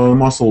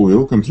muscle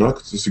will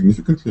contract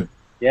significantly.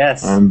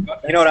 Yes. And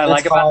you know what I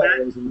like about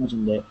that?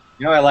 You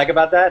know what I like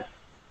about that?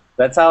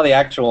 That's how the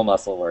actual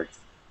muscle works,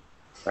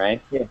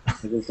 right? Yeah.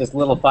 It's just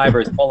little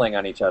fibers pulling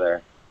on each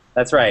other.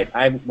 That's right.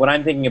 What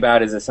I'm thinking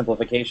about is a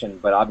simplification,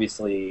 but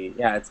obviously,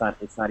 yeah, it's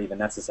not even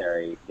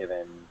necessary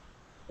given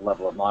the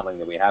level of modeling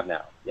that we have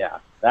now. Yeah,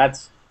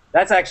 that's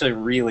actually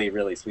really,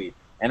 really sweet,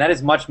 and that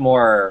is much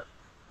more.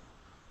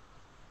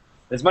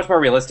 It's much more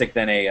realistic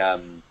than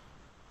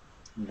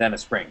a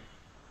spring,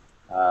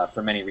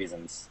 for many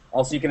reasons.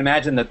 Also, you can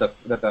imagine that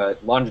the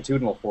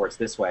longitudinal force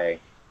this way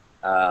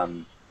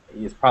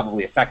is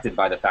probably affected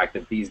by the fact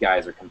that these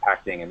guys are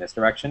compacting in this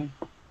direction.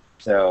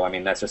 So I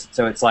mean, that's just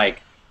it's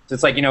like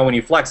when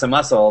you flex a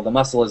muscle, the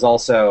muscle is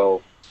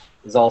also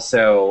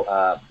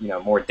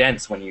more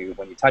dense when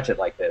you touch it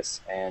like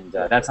this, and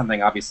that's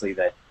something obviously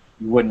that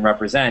you wouldn't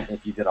represent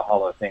if you did a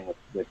hollow thing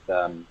with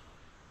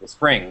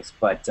springs,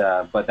 but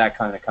that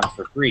kind of comes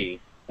for free.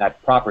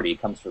 That property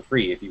comes for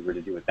free if you were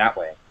to do it that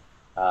way,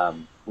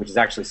 which is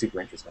actually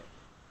super interesting.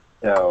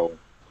 So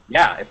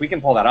yeah, if we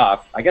can pull that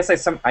off, I guess I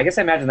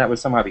imagine that would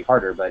somehow be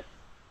harder, but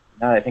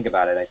now that I think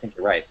about it, I think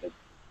you're right.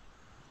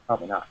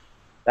 Probably not.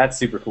 That's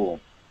super cool.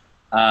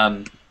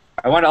 I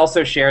want to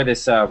also share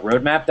this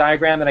roadmap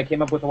diagram that I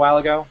came up with a while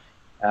ago.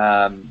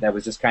 That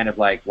was just kind of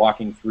like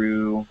walking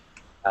through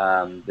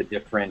the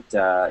different,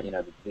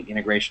 the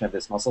integration of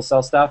this muscle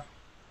cell stuff.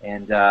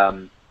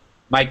 And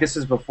Mike, this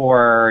was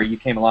before you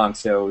came along,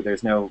 so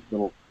there's no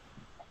little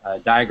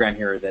diagram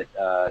here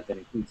that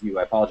includes you.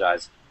 I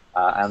apologize.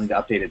 I'll need to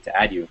update it to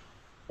add you.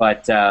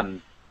 But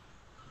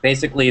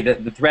basically,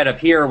 the thread up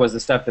here was the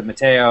stuff that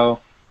Matteo,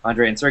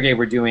 Andre, and Sergey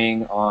were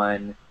doing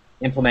on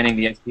implementing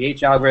the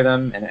SPH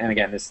algorithm. And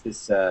again, this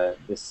is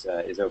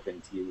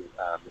open to you.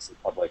 This is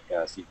public,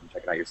 so you can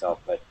check it out yourself.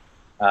 But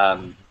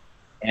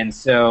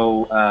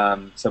so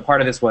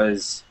part of this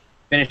was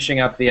finishing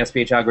up the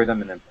SPH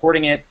algorithm and then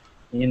porting it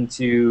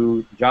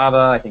into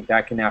Java. I think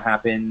that can now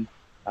happen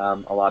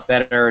a lot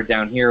better.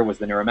 Down here was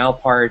the NeurML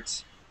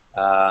part.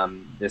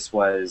 This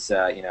was,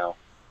 to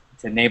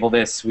enable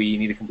this, we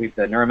need to complete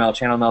the NeurML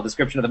channel ML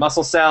description of the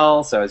muscle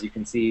cell. So as you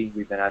can see,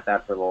 we've been at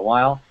that for a little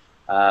while.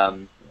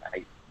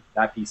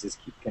 That piece is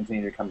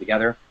continuing to come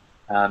together.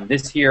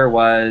 This here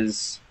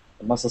was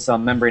the muscle cell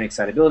membrane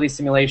excitability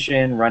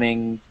simulation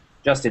running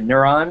just in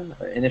Neuron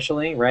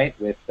initially, right?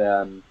 With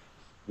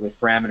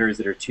parameters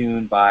that are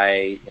tuned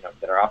by,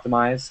 that are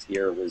optimized.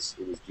 Here it was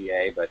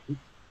GA,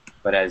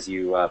 but as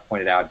you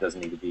pointed out, it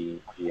doesn't need to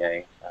be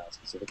GA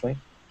specifically.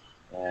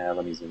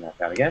 Let me zoom that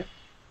out again.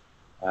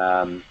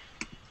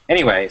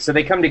 Anyway, so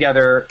they come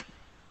together.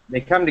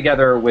 They come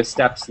together with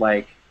steps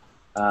like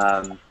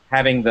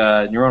having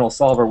the neuronal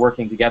solver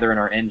working together in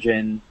our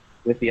engine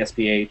with the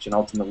SPH, and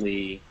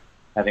ultimately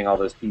having all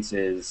those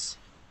pieces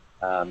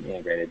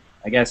integrated.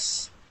 I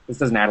guess this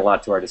doesn't add a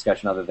lot to our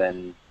discussion other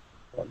than,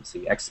 let me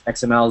see,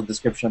 XML's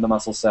description of the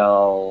muscle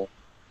cell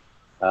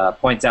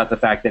points out the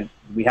fact that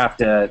we have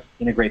to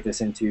integrate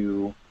this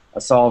into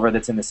a solver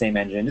that's in the same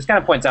engine. Just kind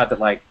of points out that,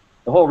 like,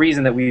 the whole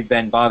reason that we've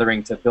been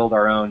bothering to build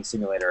our own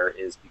simulator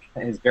is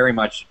very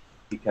much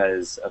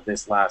because of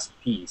this last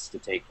piece, to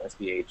take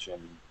SPH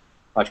and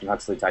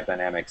Hodgkin-Huxley type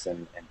dynamics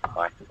and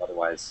combine it.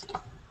 Otherwise,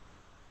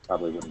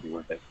 probably wouldn't be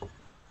worth it.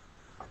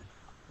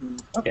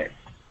 Okay.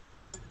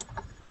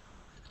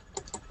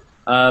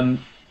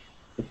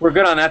 If we're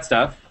good on that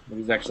stuff, which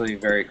is actually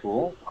very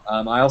cool.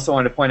 I also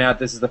wanted to point out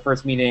this is the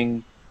first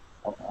meeting,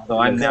 although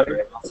I'm now...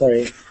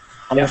 Sorry,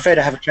 I'm afraid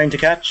I have a train to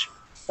catch.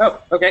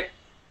 Oh, okay.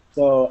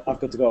 So I've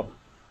got to go.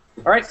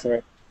 All right.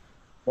 Sorry.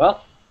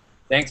 Well,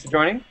 thanks for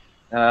joining.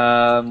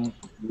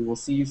 We will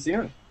see you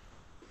soon.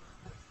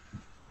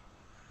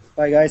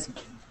 Bye, guys.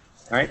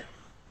 All right.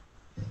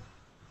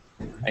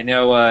 I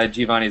know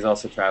Giovanni's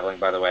also traveling,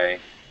 by the way,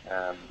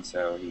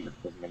 so he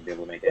wasn't going to be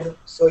able to make it.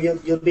 So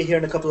you'll be here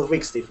in a couple of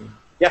weeks, Stephen?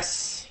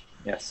 Yes.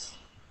 Yes.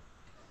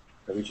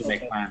 So we should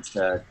make plans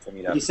to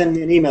meet up. You send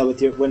me an email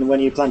with you when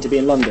you plan to be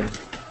in London.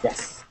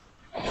 Yes.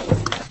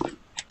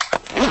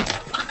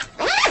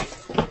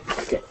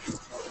 Okay.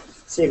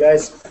 See you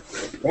guys.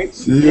 Great.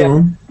 See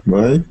you.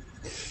 Bye.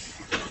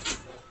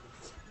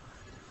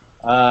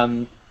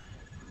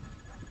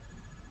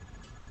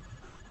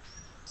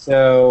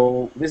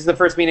 So this is the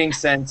first meeting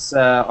since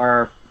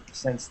the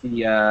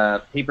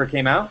paper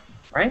came out,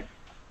 right?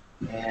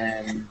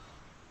 And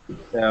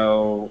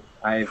so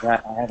I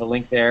have a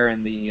link there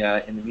in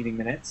the meeting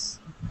minutes.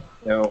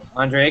 So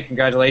Andre,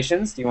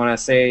 congratulations. Do you want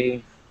to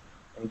say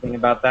anything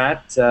about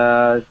that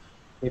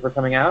paper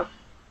coming out?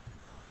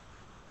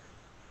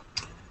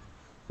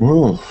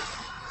 Well,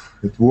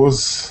 it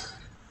was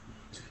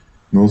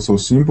not so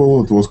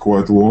simple. It was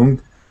quite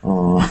long.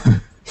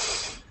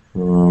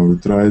 We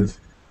tried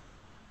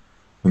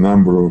a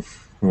number of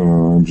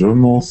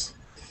journals,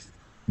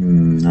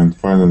 and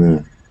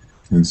finally,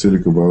 in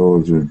Silico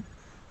Biology,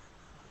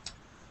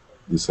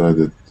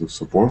 decided to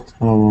support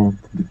our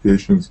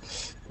publication.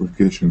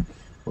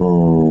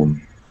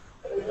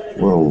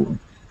 Well,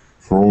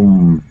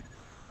 from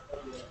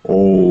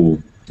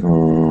all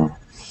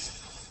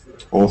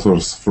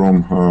authors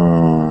from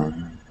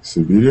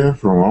Siberia,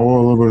 from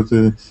our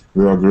laboratory,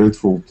 we are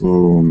grateful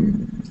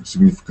to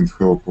significant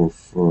help of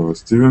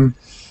Steven,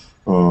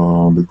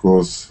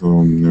 because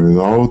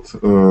without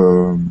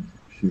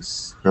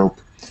his help,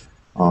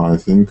 I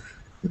think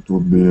it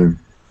would be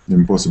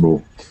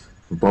impossible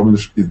to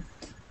publish it,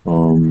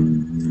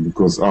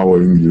 because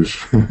our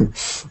English,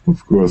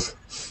 of course,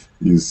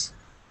 is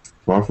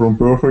far from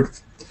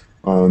perfect,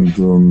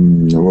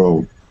 and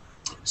well,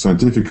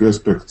 scientific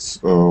aspects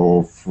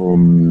of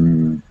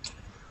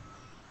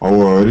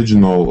our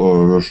original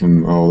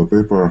version of the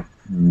paper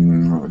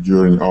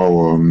during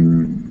our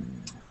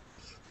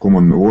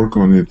common work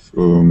on it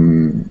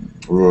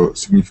were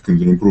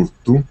significantly improved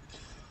too.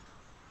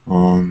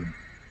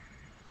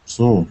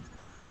 So,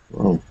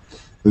 well,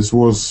 this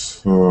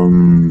was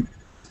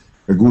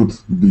a good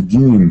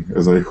beginning,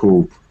 as I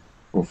hope,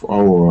 of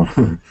our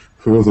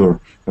further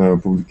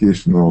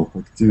publicational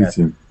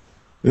activity.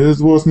 It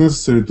was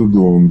necessary to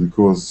do,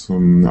 because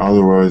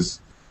otherwise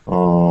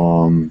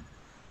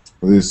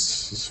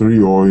these 3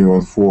 or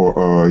even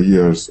 4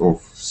 years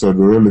of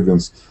cyber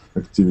elegance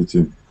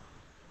activity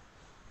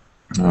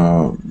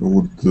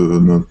would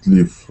not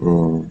leave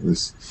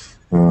this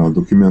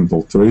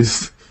documental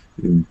trace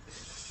in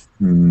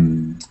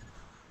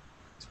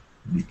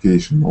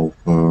educational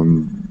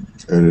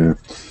area,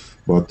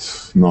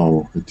 but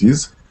now it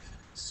is.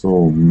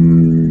 So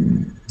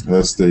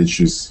that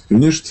stage is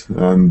finished,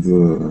 and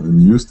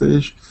new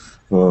stage,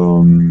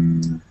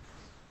 new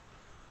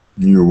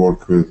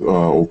work with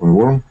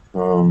OpenWorm.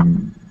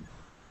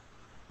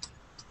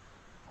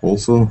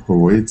 Also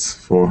waits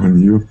for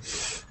new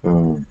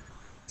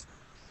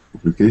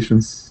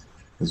publications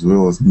as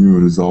well as new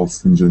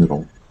results in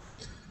general.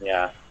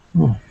 Yeah.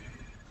 Oh,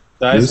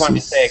 So I just this wanted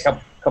to say a is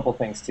couple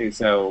things too.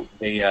 So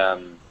you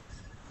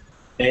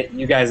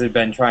guys have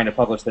been trying to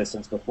publish this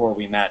since before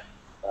we met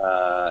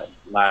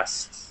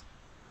last,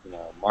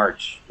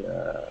 March,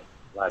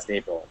 last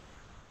April,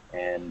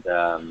 and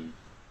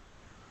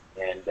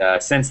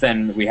since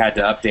then we had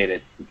to update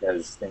it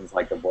because things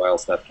like the boil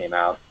stuff came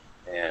out,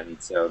 and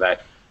so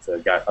that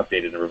got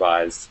updated and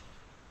revised,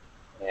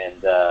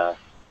 and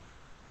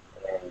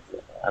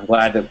I'm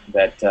glad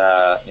that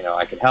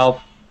I could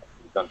help.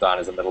 Jumped on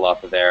as a middle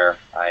author there.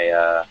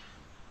 I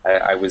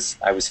was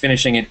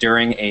finishing it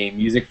during a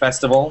music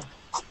festival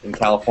in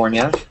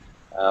California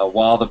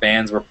while the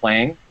bands were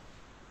playing,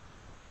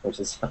 which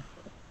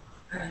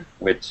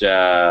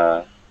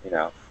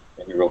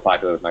made me real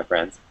popular with my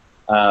friends.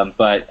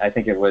 But I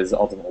think it was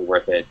ultimately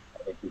worth it.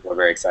 I think people are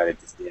very excited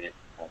to see it.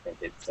 I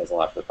think it says a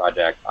lot for the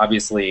project.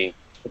 Obviously,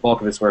 the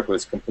bulk of this work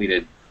was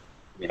completed.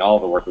 I mean, all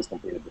of the work was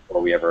completed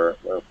before we ever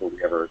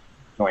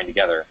joined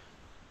together.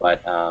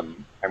 But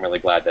I'm really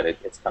glad that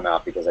it's come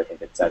out because I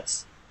think it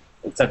sets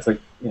the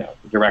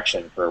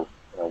direction for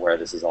where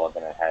this is all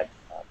going to head.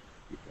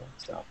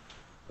 So,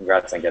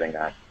 congrats on getting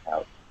that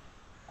out.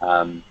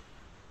 I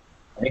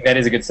think that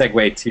is a good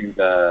segue to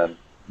the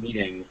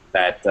meeting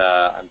that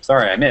I'm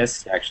sorry I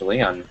missed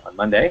actually on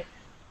Monday,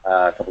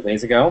 a couple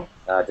days ago,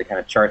 to kind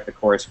of chart the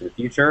course for the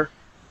future,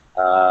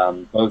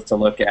 both to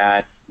look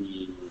at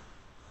the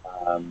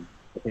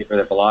paper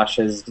that Balash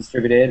has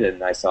distributed,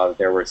 and I saw that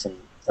there were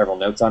several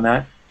notes on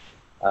that,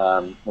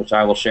 which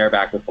I will share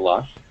back with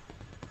Balash.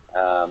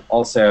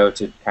 Also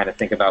to kind of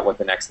think about what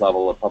the next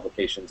level of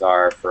publications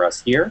are for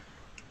us here.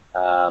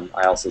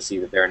 I also see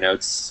that there are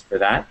notes for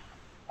that.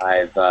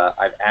 I've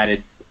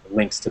added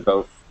links to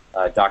both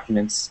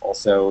documents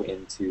also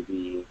into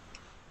the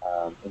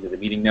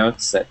meeting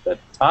notes at the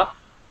top,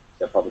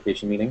 the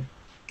publication meeting.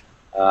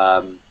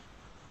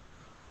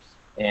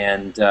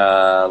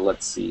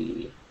 Let's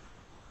see.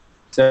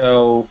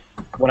 So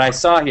what I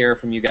saw here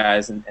from you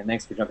guys, and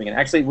thanks for jumping in.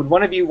 Actually, would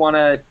one of you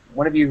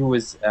who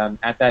was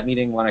at that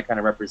meeting want to kind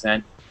of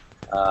represent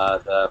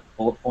the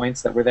bullet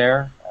points that were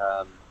there?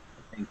 I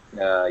think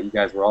you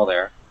guys were all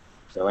there.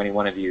 So any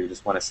one of you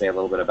just want to say a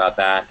little bit about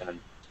that. And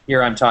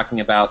here I'm talking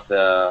about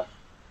the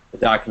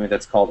document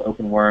that's called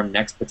OpenWorm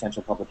Next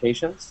Potential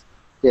Publications.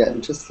 Yeah,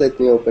 just let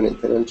me open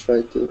it and I'll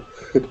try to.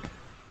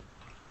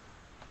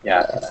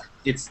 Yeah,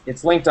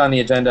 it's linked on the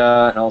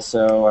agenda, and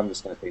also I'm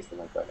just going to paste the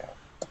link right now.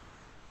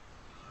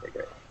 Okay,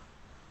 great.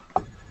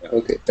 Yeah.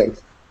 Okay,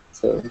 thanks.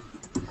 So,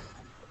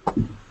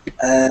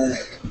 the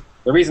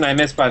reason I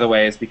missed, by the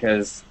way, is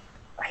because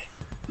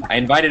I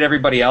invited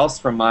everybody else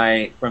from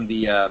the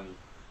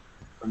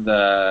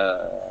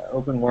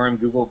OpenWorm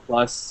Google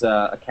Plus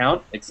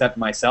account, except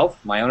myself,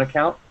 my own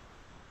account.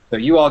 So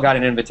you all got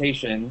an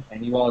invitation,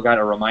 and you all got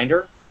a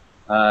reminder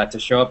to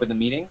show up at the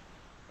meeting,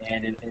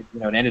 and it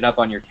ended up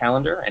on your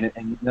calendar,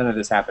 and none of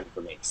this happened for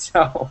me.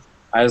 So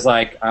I was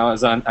like, I was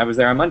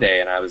there on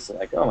Monday, and I was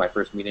like, oh, my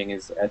first meeting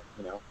is at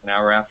an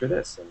hour after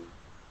this, and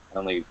I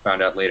only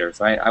found out later,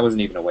 so I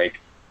wasn't even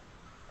awake.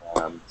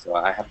 So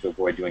I have to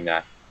avoid doing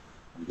that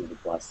on Google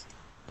Plus.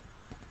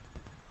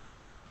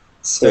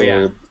 so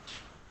yeah.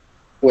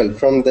 Well,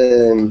 from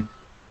the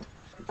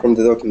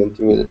document,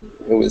 you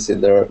will see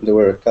there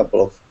were a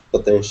couple of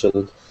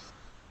potential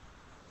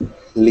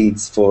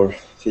leads for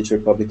future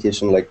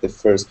publication. Like the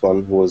first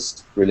one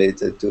was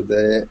related to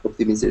the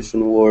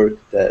optimization work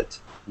that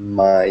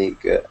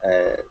Mike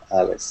and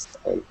Alice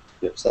and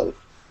yourself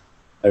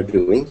are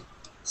doing.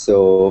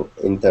 So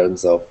in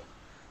terms of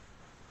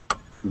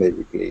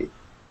basically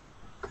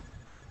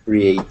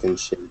create and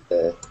shape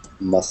the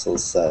muscle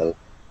cell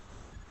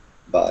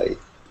by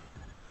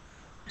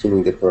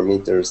tuning the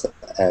parameters,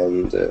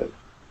 and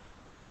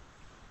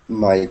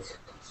Mike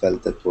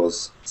felt that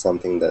was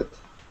something that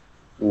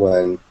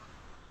when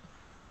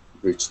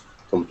reached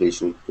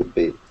completion could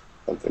be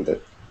something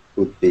that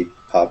could be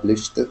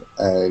published,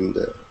 and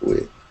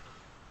we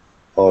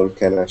all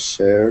kind of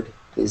shared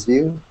his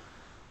view.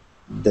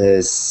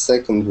 The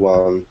second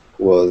one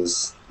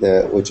was,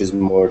 which is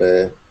more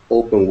the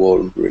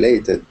OpenWorm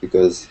related,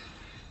 because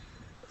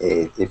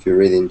if you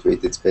read into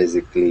it, it's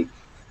basically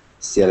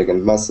C.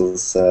 elegans muscle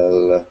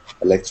cell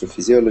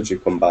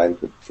electrophysiology combined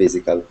with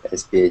physical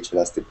SPH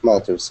elastic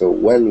matter. So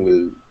when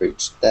we'll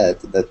reach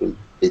that will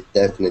be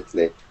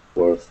definitely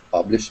worth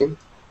publishing,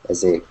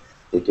 as in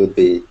it would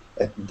be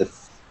the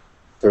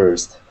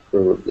first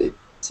probably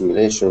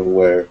simulation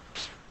where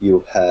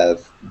you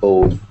have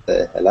both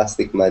the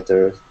elastic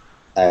matter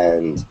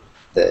and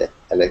the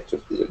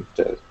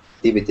electrophysiological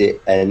activity,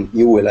 and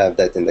you will have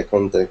that in the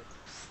context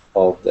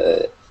of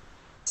the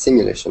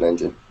simulation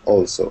engine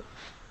also.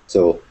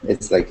 So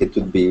it's like it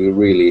would be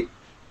really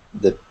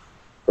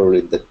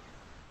probably the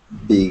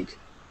big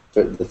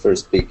the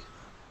first big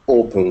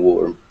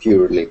OpenWorm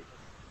purely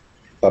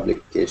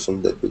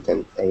publication that we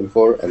can aim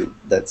for, and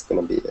that's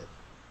going to be a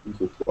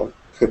good one.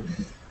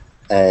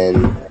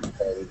 and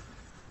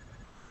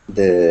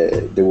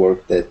the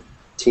work that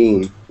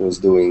team was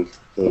doing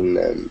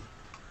on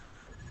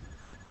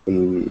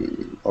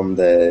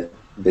the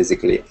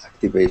basically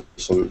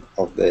activation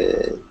of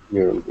the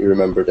neuron. You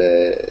remember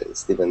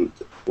Stephen,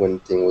 when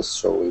Tim was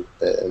showing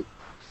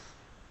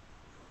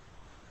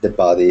the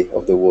body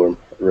of the worm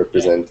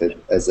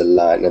represented as a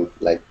line, and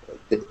like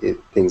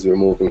things were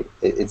moving.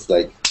 It's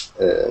like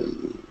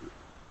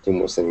Tim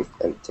was saying,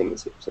 and Tim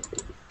is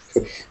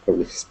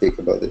probably speak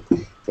about it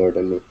more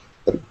than me,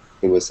 but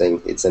he was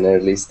saying it's an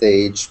early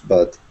stage,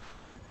 but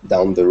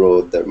down the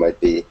road there might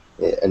be,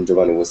 and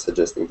Giovanni was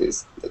suggesting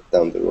this, that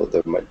down the road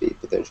there might be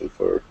potential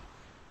for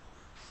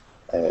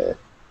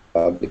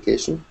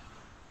publication.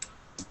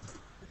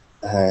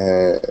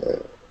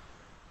 And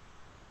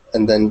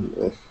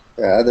then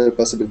other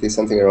possibilities,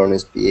 something around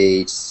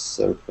SPH,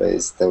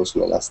 surface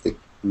tension, elastic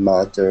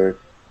matter.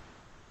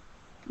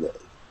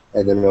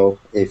 I don't know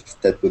if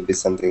that would be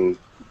something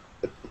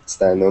that would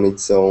stand on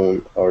its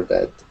own, or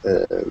that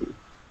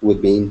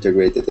would be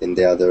integrated in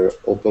the other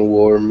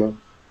OpenWorm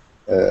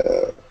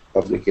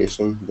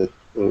publication that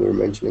we were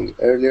mentioning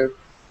earlier.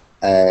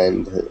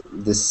 And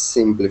the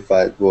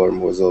simplified worm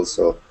was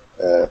also,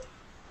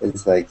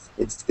 it's the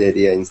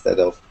idea, instead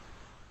of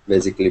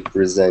basically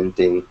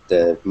presenting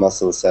the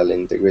muscle cell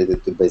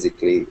integrated, to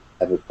basically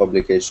have a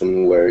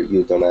publication where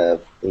you don't have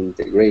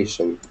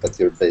integration, but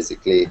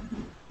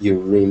you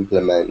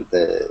re-implement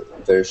the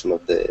version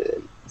of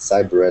the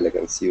cyber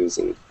elegance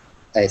using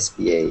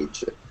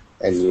SPH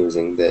and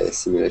using the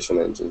simulation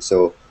engine.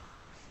 So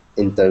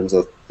in terms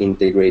of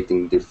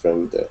integrating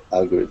different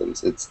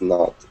algorithms, it's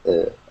not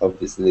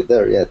obviously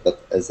there yet,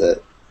 but as a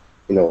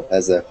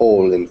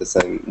whole, in the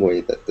same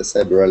way that the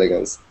cyber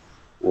elegance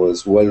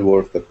was well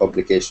worth the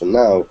publication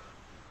now,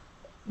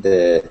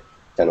 the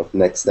kind of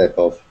next step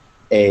of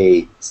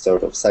a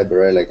sort of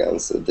cyber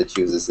elegance that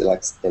uses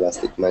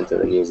elastic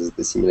matter and uses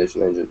the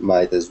simulation engine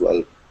might as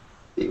well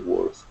be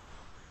worth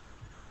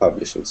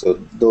publishing. So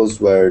those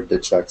were the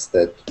tracks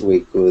that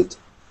we could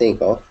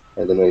think of.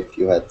 I don't know if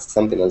you had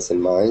something else in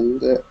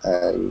mind,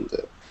 and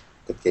in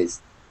that case,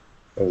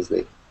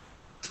 obviously,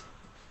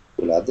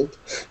 we'll add it.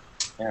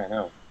 Yeah, I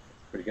know.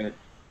 It's pretty good.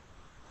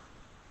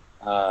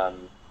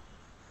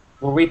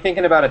 Were we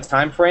thinking about a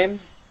time frame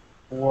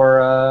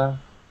for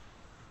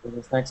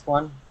this next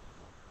one?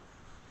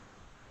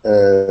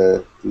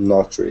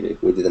 Not really.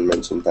 We didn't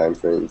mention time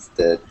frames.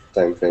 The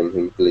time frame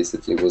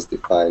implicitly was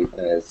defined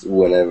as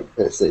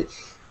whenever, say,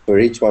 for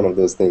each one of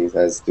those things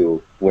as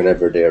to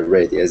whenever they're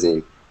ready, as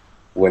in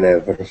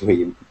whenever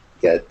we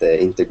get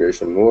the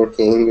integration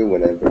working,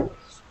 whenever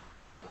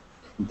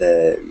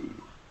the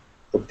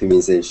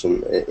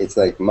optimization. It's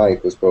like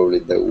Mike was probably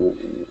the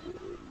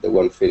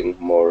one feeling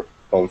more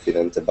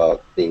confident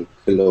about being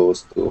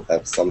close to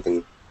have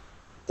something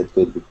that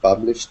could be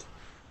published.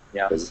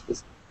 Yeah. Because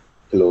it's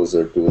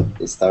closer to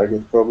his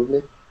target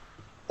probably.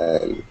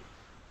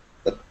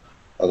 But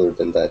other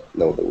than that,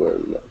 no,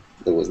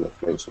 there was no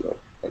mention of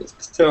any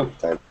specific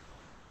time.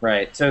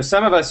 Right. So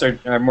some of us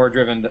are more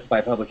driven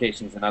by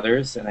publications than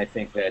others, and I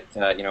think that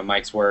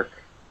Mike's work,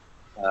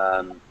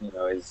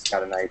 has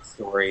got a nice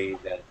story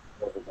that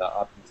over the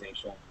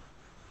optimization.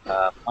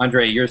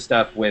 Andre, your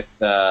stuff with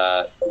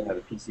the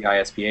PCI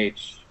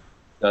SPH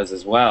does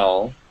as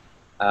well,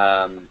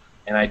 and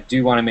I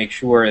do want to make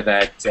sure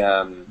that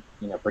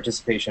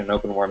participation in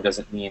OpenWorm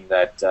doesn't mean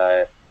that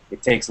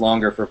it takes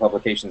longer for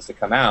publications to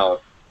come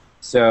out.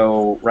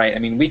 So, right, I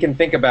mean, we can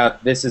think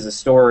about this as a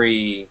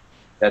story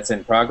that's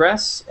in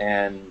progress,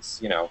 and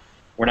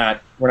we're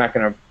not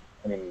going to.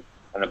 I mean,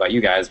 I don't know about you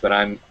guys, but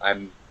I'm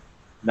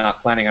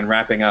not planning on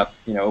wrapping up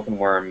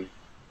OpenWorm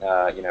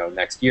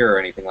next year or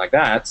anything like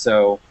that.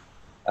 So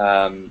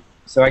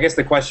I guess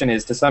the question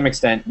is, to some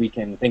extent, we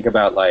can think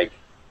about like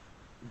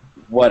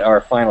what our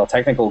final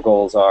technical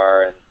goals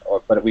are,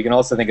 but we can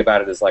also think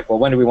about it as like, well,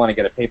 when do we want to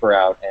get a paper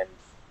out, and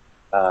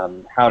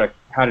how to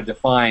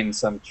define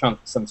some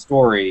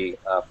story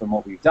from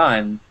what we've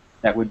done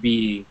that would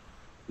be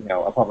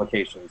a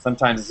publication.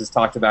 Sometimes this is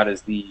talked about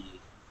as the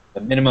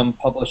minimum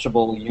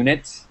publishable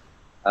unit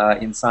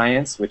in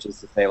science, which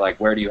is to say, like,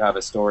 where do you have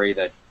a story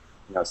that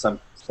some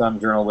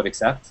journal would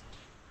accept.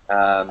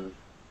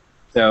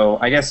 So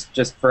I guess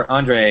just for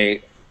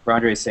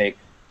Andre's sake,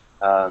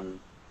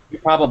 you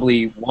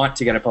probably want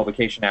to get a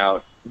publication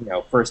out,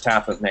 first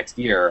half of next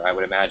year, I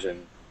would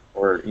imagine,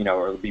 or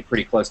or be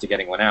pretty close to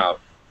getting one out,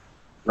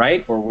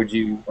 right? Or would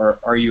you, or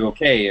are you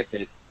okay if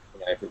it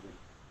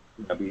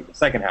would be the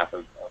second half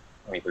of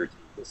 2013?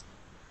 Just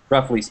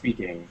roughly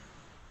speaking,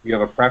 do you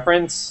have a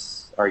preference?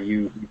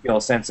 You feel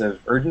a sense of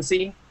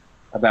urgency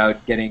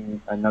about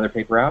getting another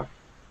paper out?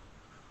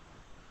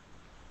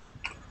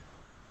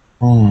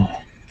 Oh,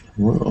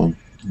 well,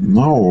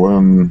 now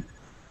when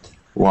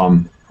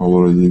one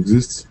already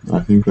exists, I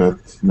think that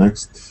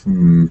next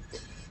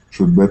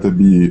should better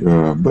be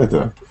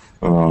better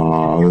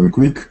than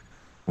quick.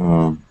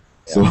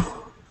 So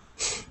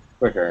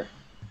quicker.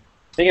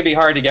 I think it'd be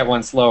hard to get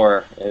one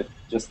slower,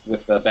 just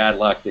with the bad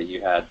luck that you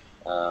had.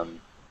 I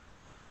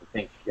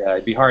think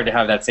it'd be hard to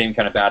have that same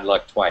kind of bad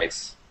luck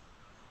twice.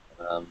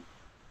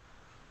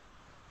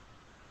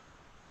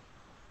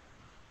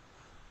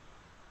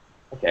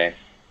 Okay.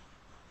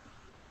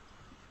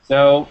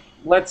 So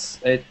let's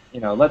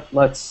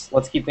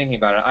let's keep thinking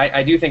about it.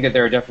 I do think that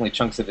there are definitely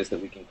chunks of this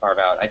that we can carve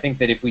out. I think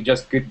that if we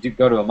just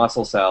go to a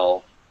muscle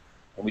cell,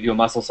 and we do a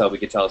muscle cell, we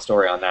could tell a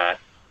story on that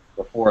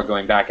before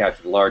going back out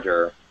to the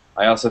larger.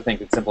 I also think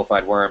that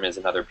simplified worm is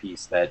another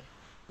piece that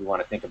we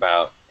want to think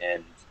about.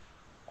 And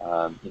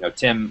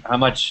Tim, how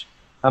much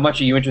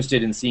are you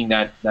interested in seeing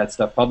that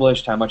stuff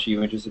published? How much are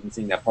you interested in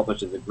seeing that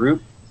published as a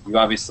group? You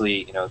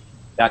obviously,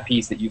 that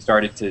piece that you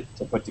started to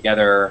put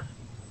together,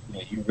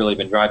 you've really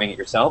been driving it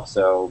yourself.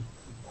 So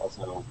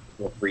also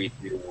feel free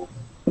to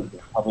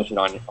publish it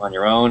on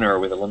your own or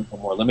with a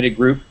more limited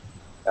group.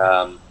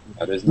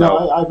 There's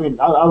I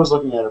mean, I was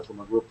looking at it from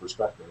a group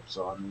perspective.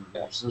 So I mean,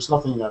 there's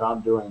nothing that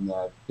I'm doing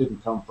that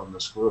didn't come from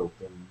this group,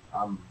 and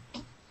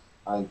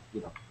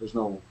there's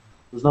no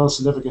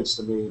significance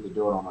to me to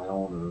do it on my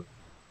own.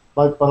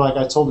 But like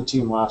I told the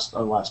team last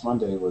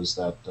Monday was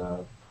that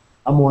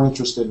I'm more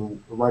interested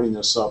in writing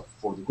this up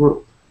for the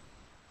group.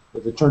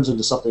 If it turns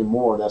into something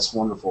more, that's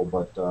wonderful.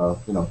 But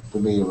to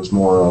me, it was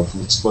more of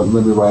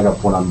let me write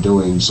up what I'm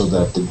doing so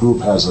that the group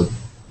has a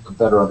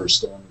better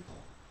understanding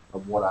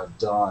of what I've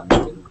done,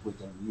 and we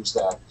can use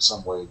that in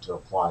some way to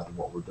apply to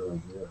what we're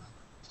doing here.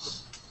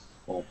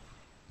 Cool.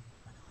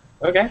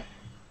 Okay.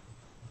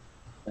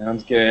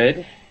 Sounds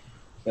good.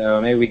 So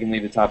maybe we can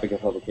leave the topic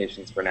of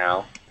publications for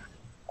now.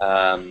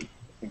 I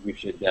think we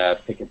should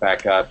pick it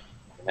back up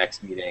the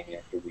next meeting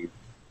after we've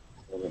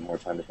a little bit more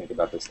time to think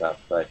about this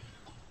stuff. But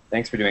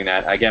thanks for doing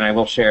that. Again, I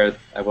will share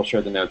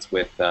the notes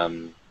with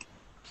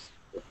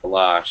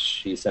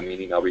Balash. He sent me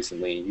an email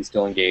recently. He's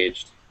still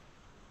engaged,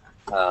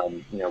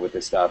 with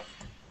this stuff.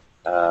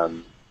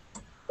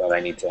 But I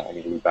need to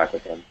loop back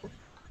with him.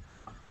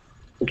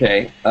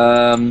 Okay.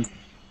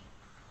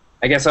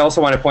 I guess I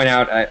also want to point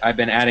out I've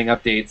been adding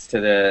updates to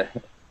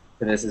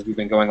this as we've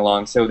been going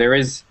along. So there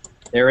is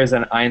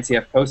an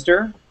INCF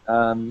poster,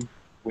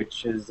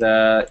 which is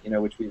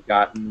which we've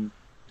gotten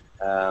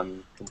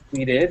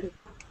completed.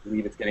 I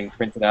believe it's getting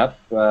printed up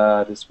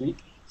this week,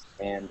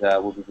 and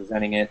we'll be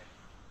presenting it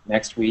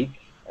next week.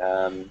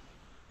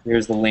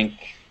 Here's the link.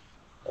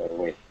 Oh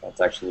wait,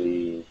 that's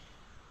actually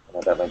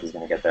that link is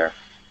going to get there.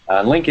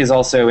 Link is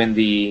also in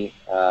the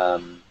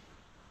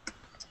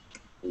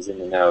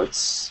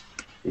notes.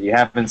 If you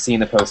haven't seen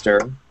the poster,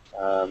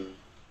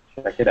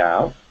 check it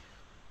out.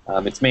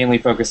 It's mainly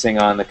focusing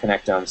on the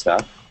connectome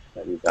stuff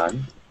that we've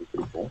done, which is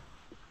pretty cool.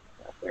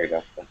 There you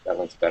go. That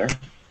looks better.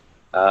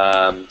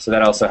 So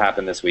that also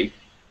happened this week.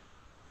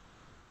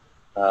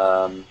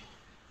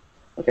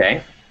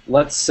 Okay.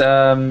 Let's.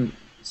 So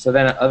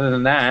then, other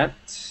than that,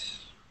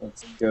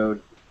 let's go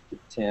to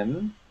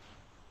Tim.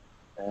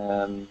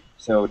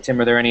 So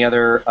Tim, are there any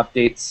other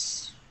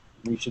updates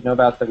we should know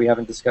about that we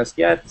haven't discussed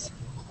yet?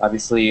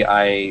 Obviously,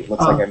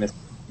 looks like I missed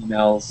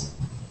emails.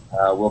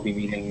 We'll be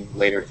meeting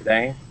later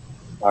today.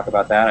 Talk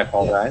about that. I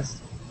apologize.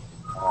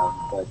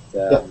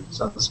 Yeah,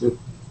 sounds good.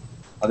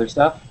 Other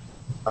stuff?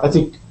 I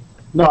think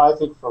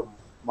from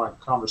my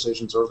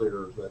conversations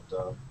earlier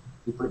that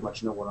you pretty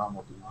much know what I'm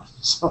working on.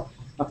 So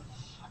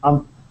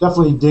I'm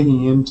definitely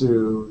digging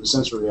into the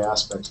sensory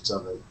aspects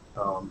of it,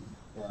 and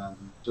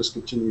just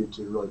continue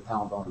to really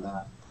pound on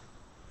that.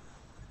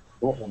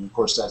 Cool. And of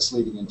course, that's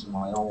leading into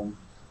my own,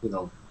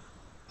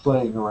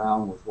 playing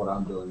around with what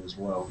I'm doing as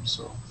well.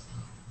 So.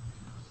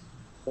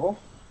 Cool.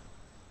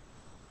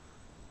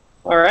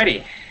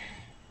 Alrighty.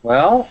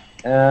 Well,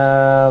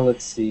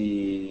 let's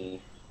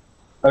see.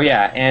 Oh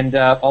yeah, and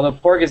although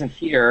Porg isn't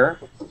here,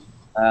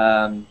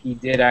 he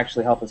did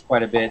actually help us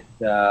quite a bit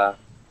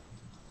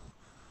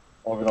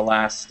over the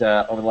last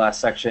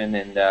section,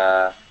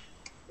 and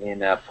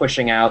in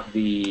pushing out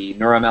the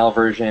NeuroML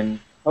version.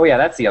 Oh yeah,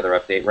 that's the other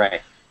update,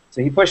 right?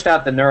 So he pushed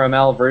out the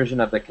NeuroML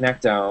version of the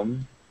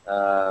connectome,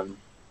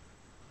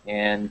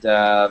 and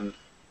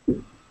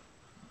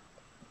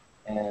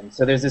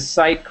so there's this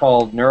site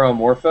called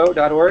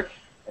neuromorpho.org.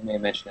 I may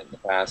have mentioned it in the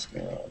past.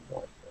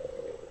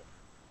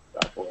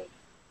 Neuromorpho.org.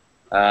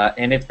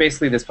 And it's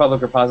basically this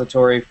public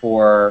repository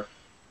for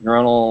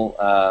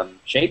neuronal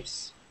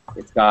shapes.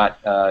 It's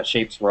got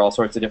shapes for all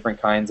sorts of different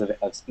kinds of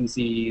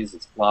species.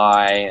 It's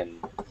fly and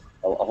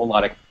a whole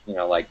lot of,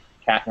 like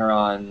cat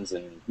neurons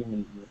and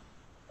human.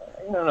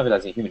 I don't know if it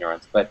has any human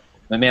neurons, but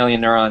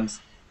mammalian neurons.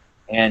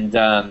 And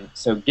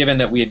so given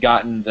that we had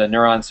gotten the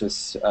neurons to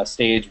a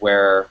stage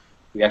where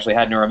we actually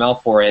had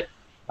NeuroML for it,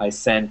 I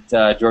sent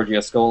Giorgio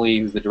Scoli,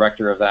 who's the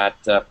director of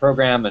that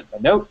program, a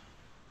note.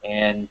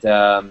 And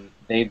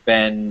they've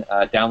been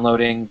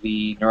downloading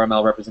the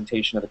NeuroML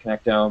representation of the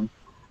connectome,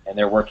 and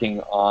they're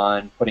working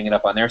on putting it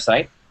up on their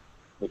site,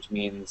 which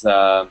means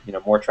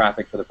more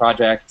traffic for the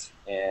project,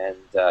 and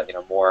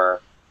more.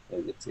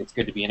 It's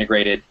good to be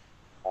integrated.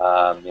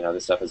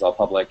 This stuff is all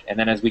public, and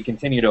then as we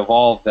continue to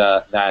evolve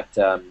that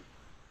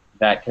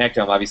that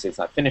connectome, obviously it's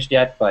not finished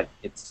yet, but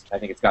I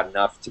think it's got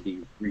enough to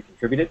be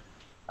recontributed.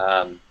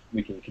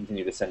 We can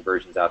continue to send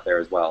versions out there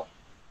as well.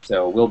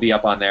 So we'll be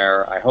up on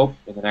there, I hope,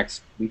 in the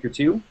next week or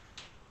two.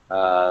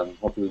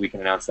 Hopefully we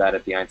can announce that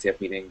at the INCF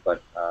meeting,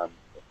 but I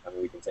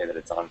mean, we can say that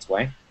it's on its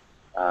way.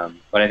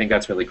 But I think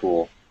that's really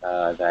cool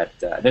that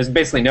there's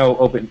basically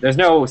there's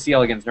no C.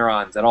 elegans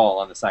neurons at all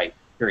on the site,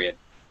 period.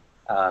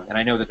 And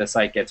I know that the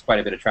site gets quite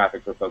a bit of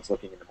traffic for folks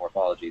looking into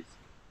morphologies.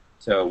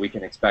 So we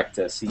can expect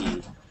to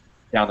see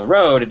down the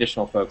road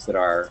additional folks that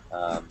are,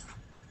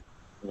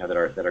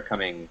 that are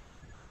coming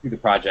through the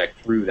project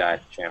through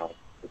that channel,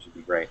 which would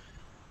be great.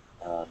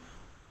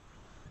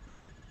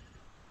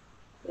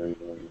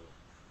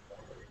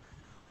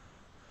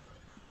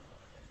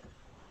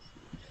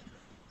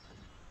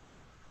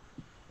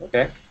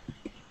 Okay.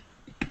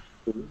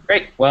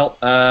 Great. Well,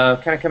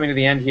 kind of coming to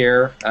the end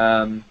here.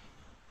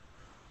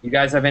 You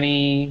guys have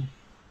any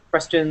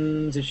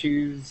questions,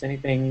 issues,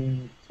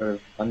 anything sort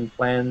of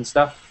unplanned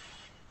stuff?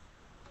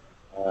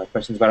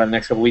 Questions about how the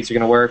next couple weeks are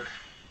going to work?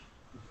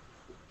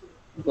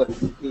 Well,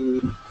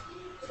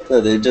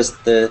 no, they just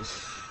I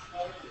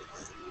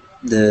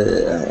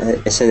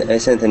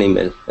sent an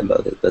email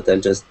about it, but I'll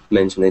just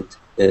mention it.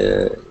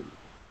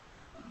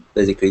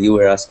 Basically, you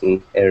were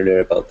asking earlier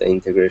about the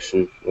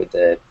integration with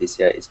the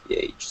PCI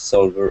SPH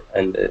solver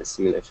and the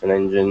simulation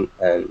engine,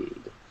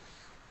 and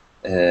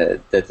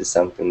that is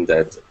something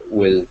that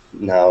will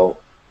now,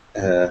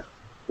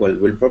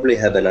 we'll probably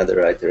have another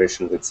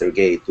iteration with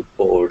Sergey to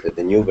port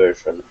the new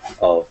version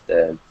of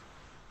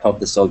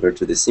the solver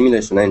to the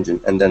simulation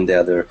engine, and then the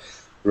other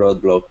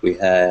roadblock we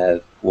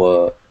have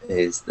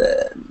is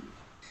the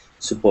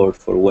support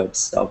for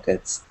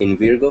WebSockets in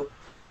Virgo.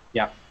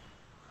 Yeah.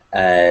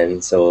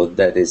 And so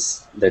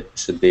that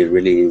should be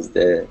released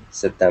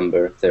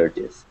September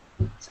 30th.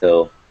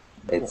 So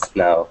it's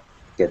now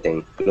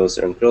getting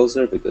closer and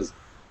closer, because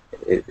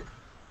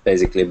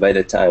basically by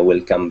the time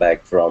we'll come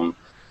back from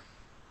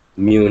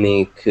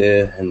Munich,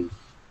 and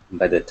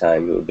by the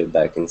time we'll be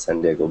back in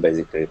San Diego,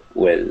 basically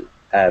we'll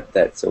have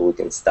that, so we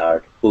can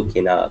start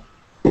hooking up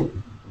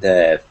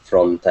the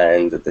front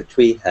end that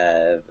we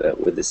have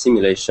with the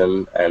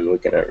simulation, and we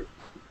can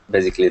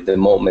basically, the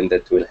moment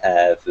that we'll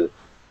have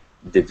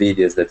the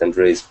videos that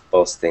Andre is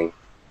posting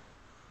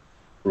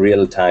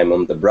real time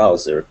on the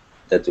browser,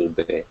 that will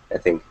be, I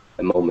think,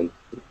 a moment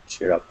to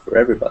cheer up for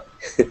everybody.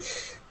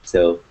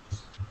 So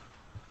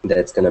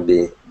that's going to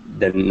be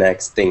the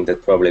next thing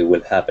that probably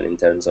will happen in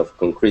terms of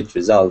concrete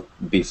result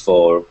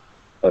before,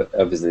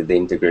 obviously, the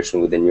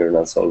integration with the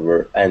neuronal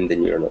solver and the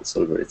neuronal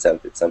solver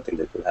itself. It's something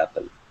that will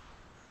happen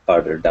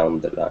farther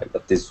down the line,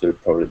 but this will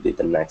probably be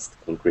the next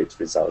concrete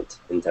result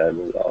in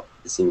terms of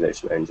the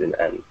simulation engine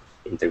and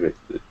integrated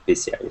with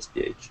PCI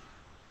SPH.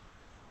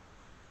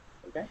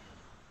 Okay.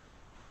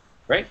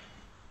 Great.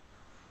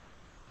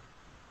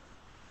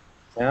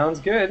 Sounds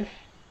good.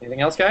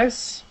 Anything else,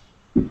 guys?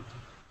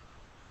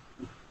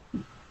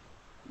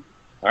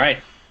 All right.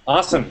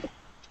 Awesome.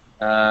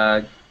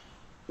 Good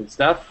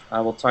stuff.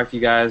 I will talk to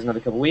you guys another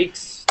couple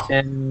weeks.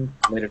 Tim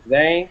later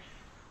today.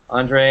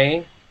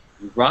 Andre,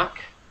 you rock.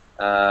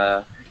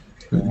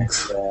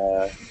 Thanks.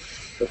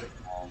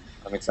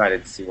 I'm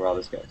excited to see where all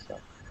this goes. So.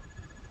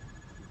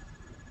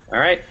 All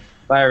right.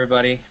 Bye,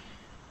 everybody.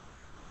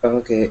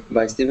 Okay.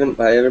 Bye, Stephen.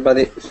 Bye,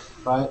 everybody.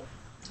 Bye.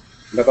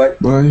 Bye-bye.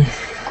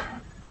 Bye.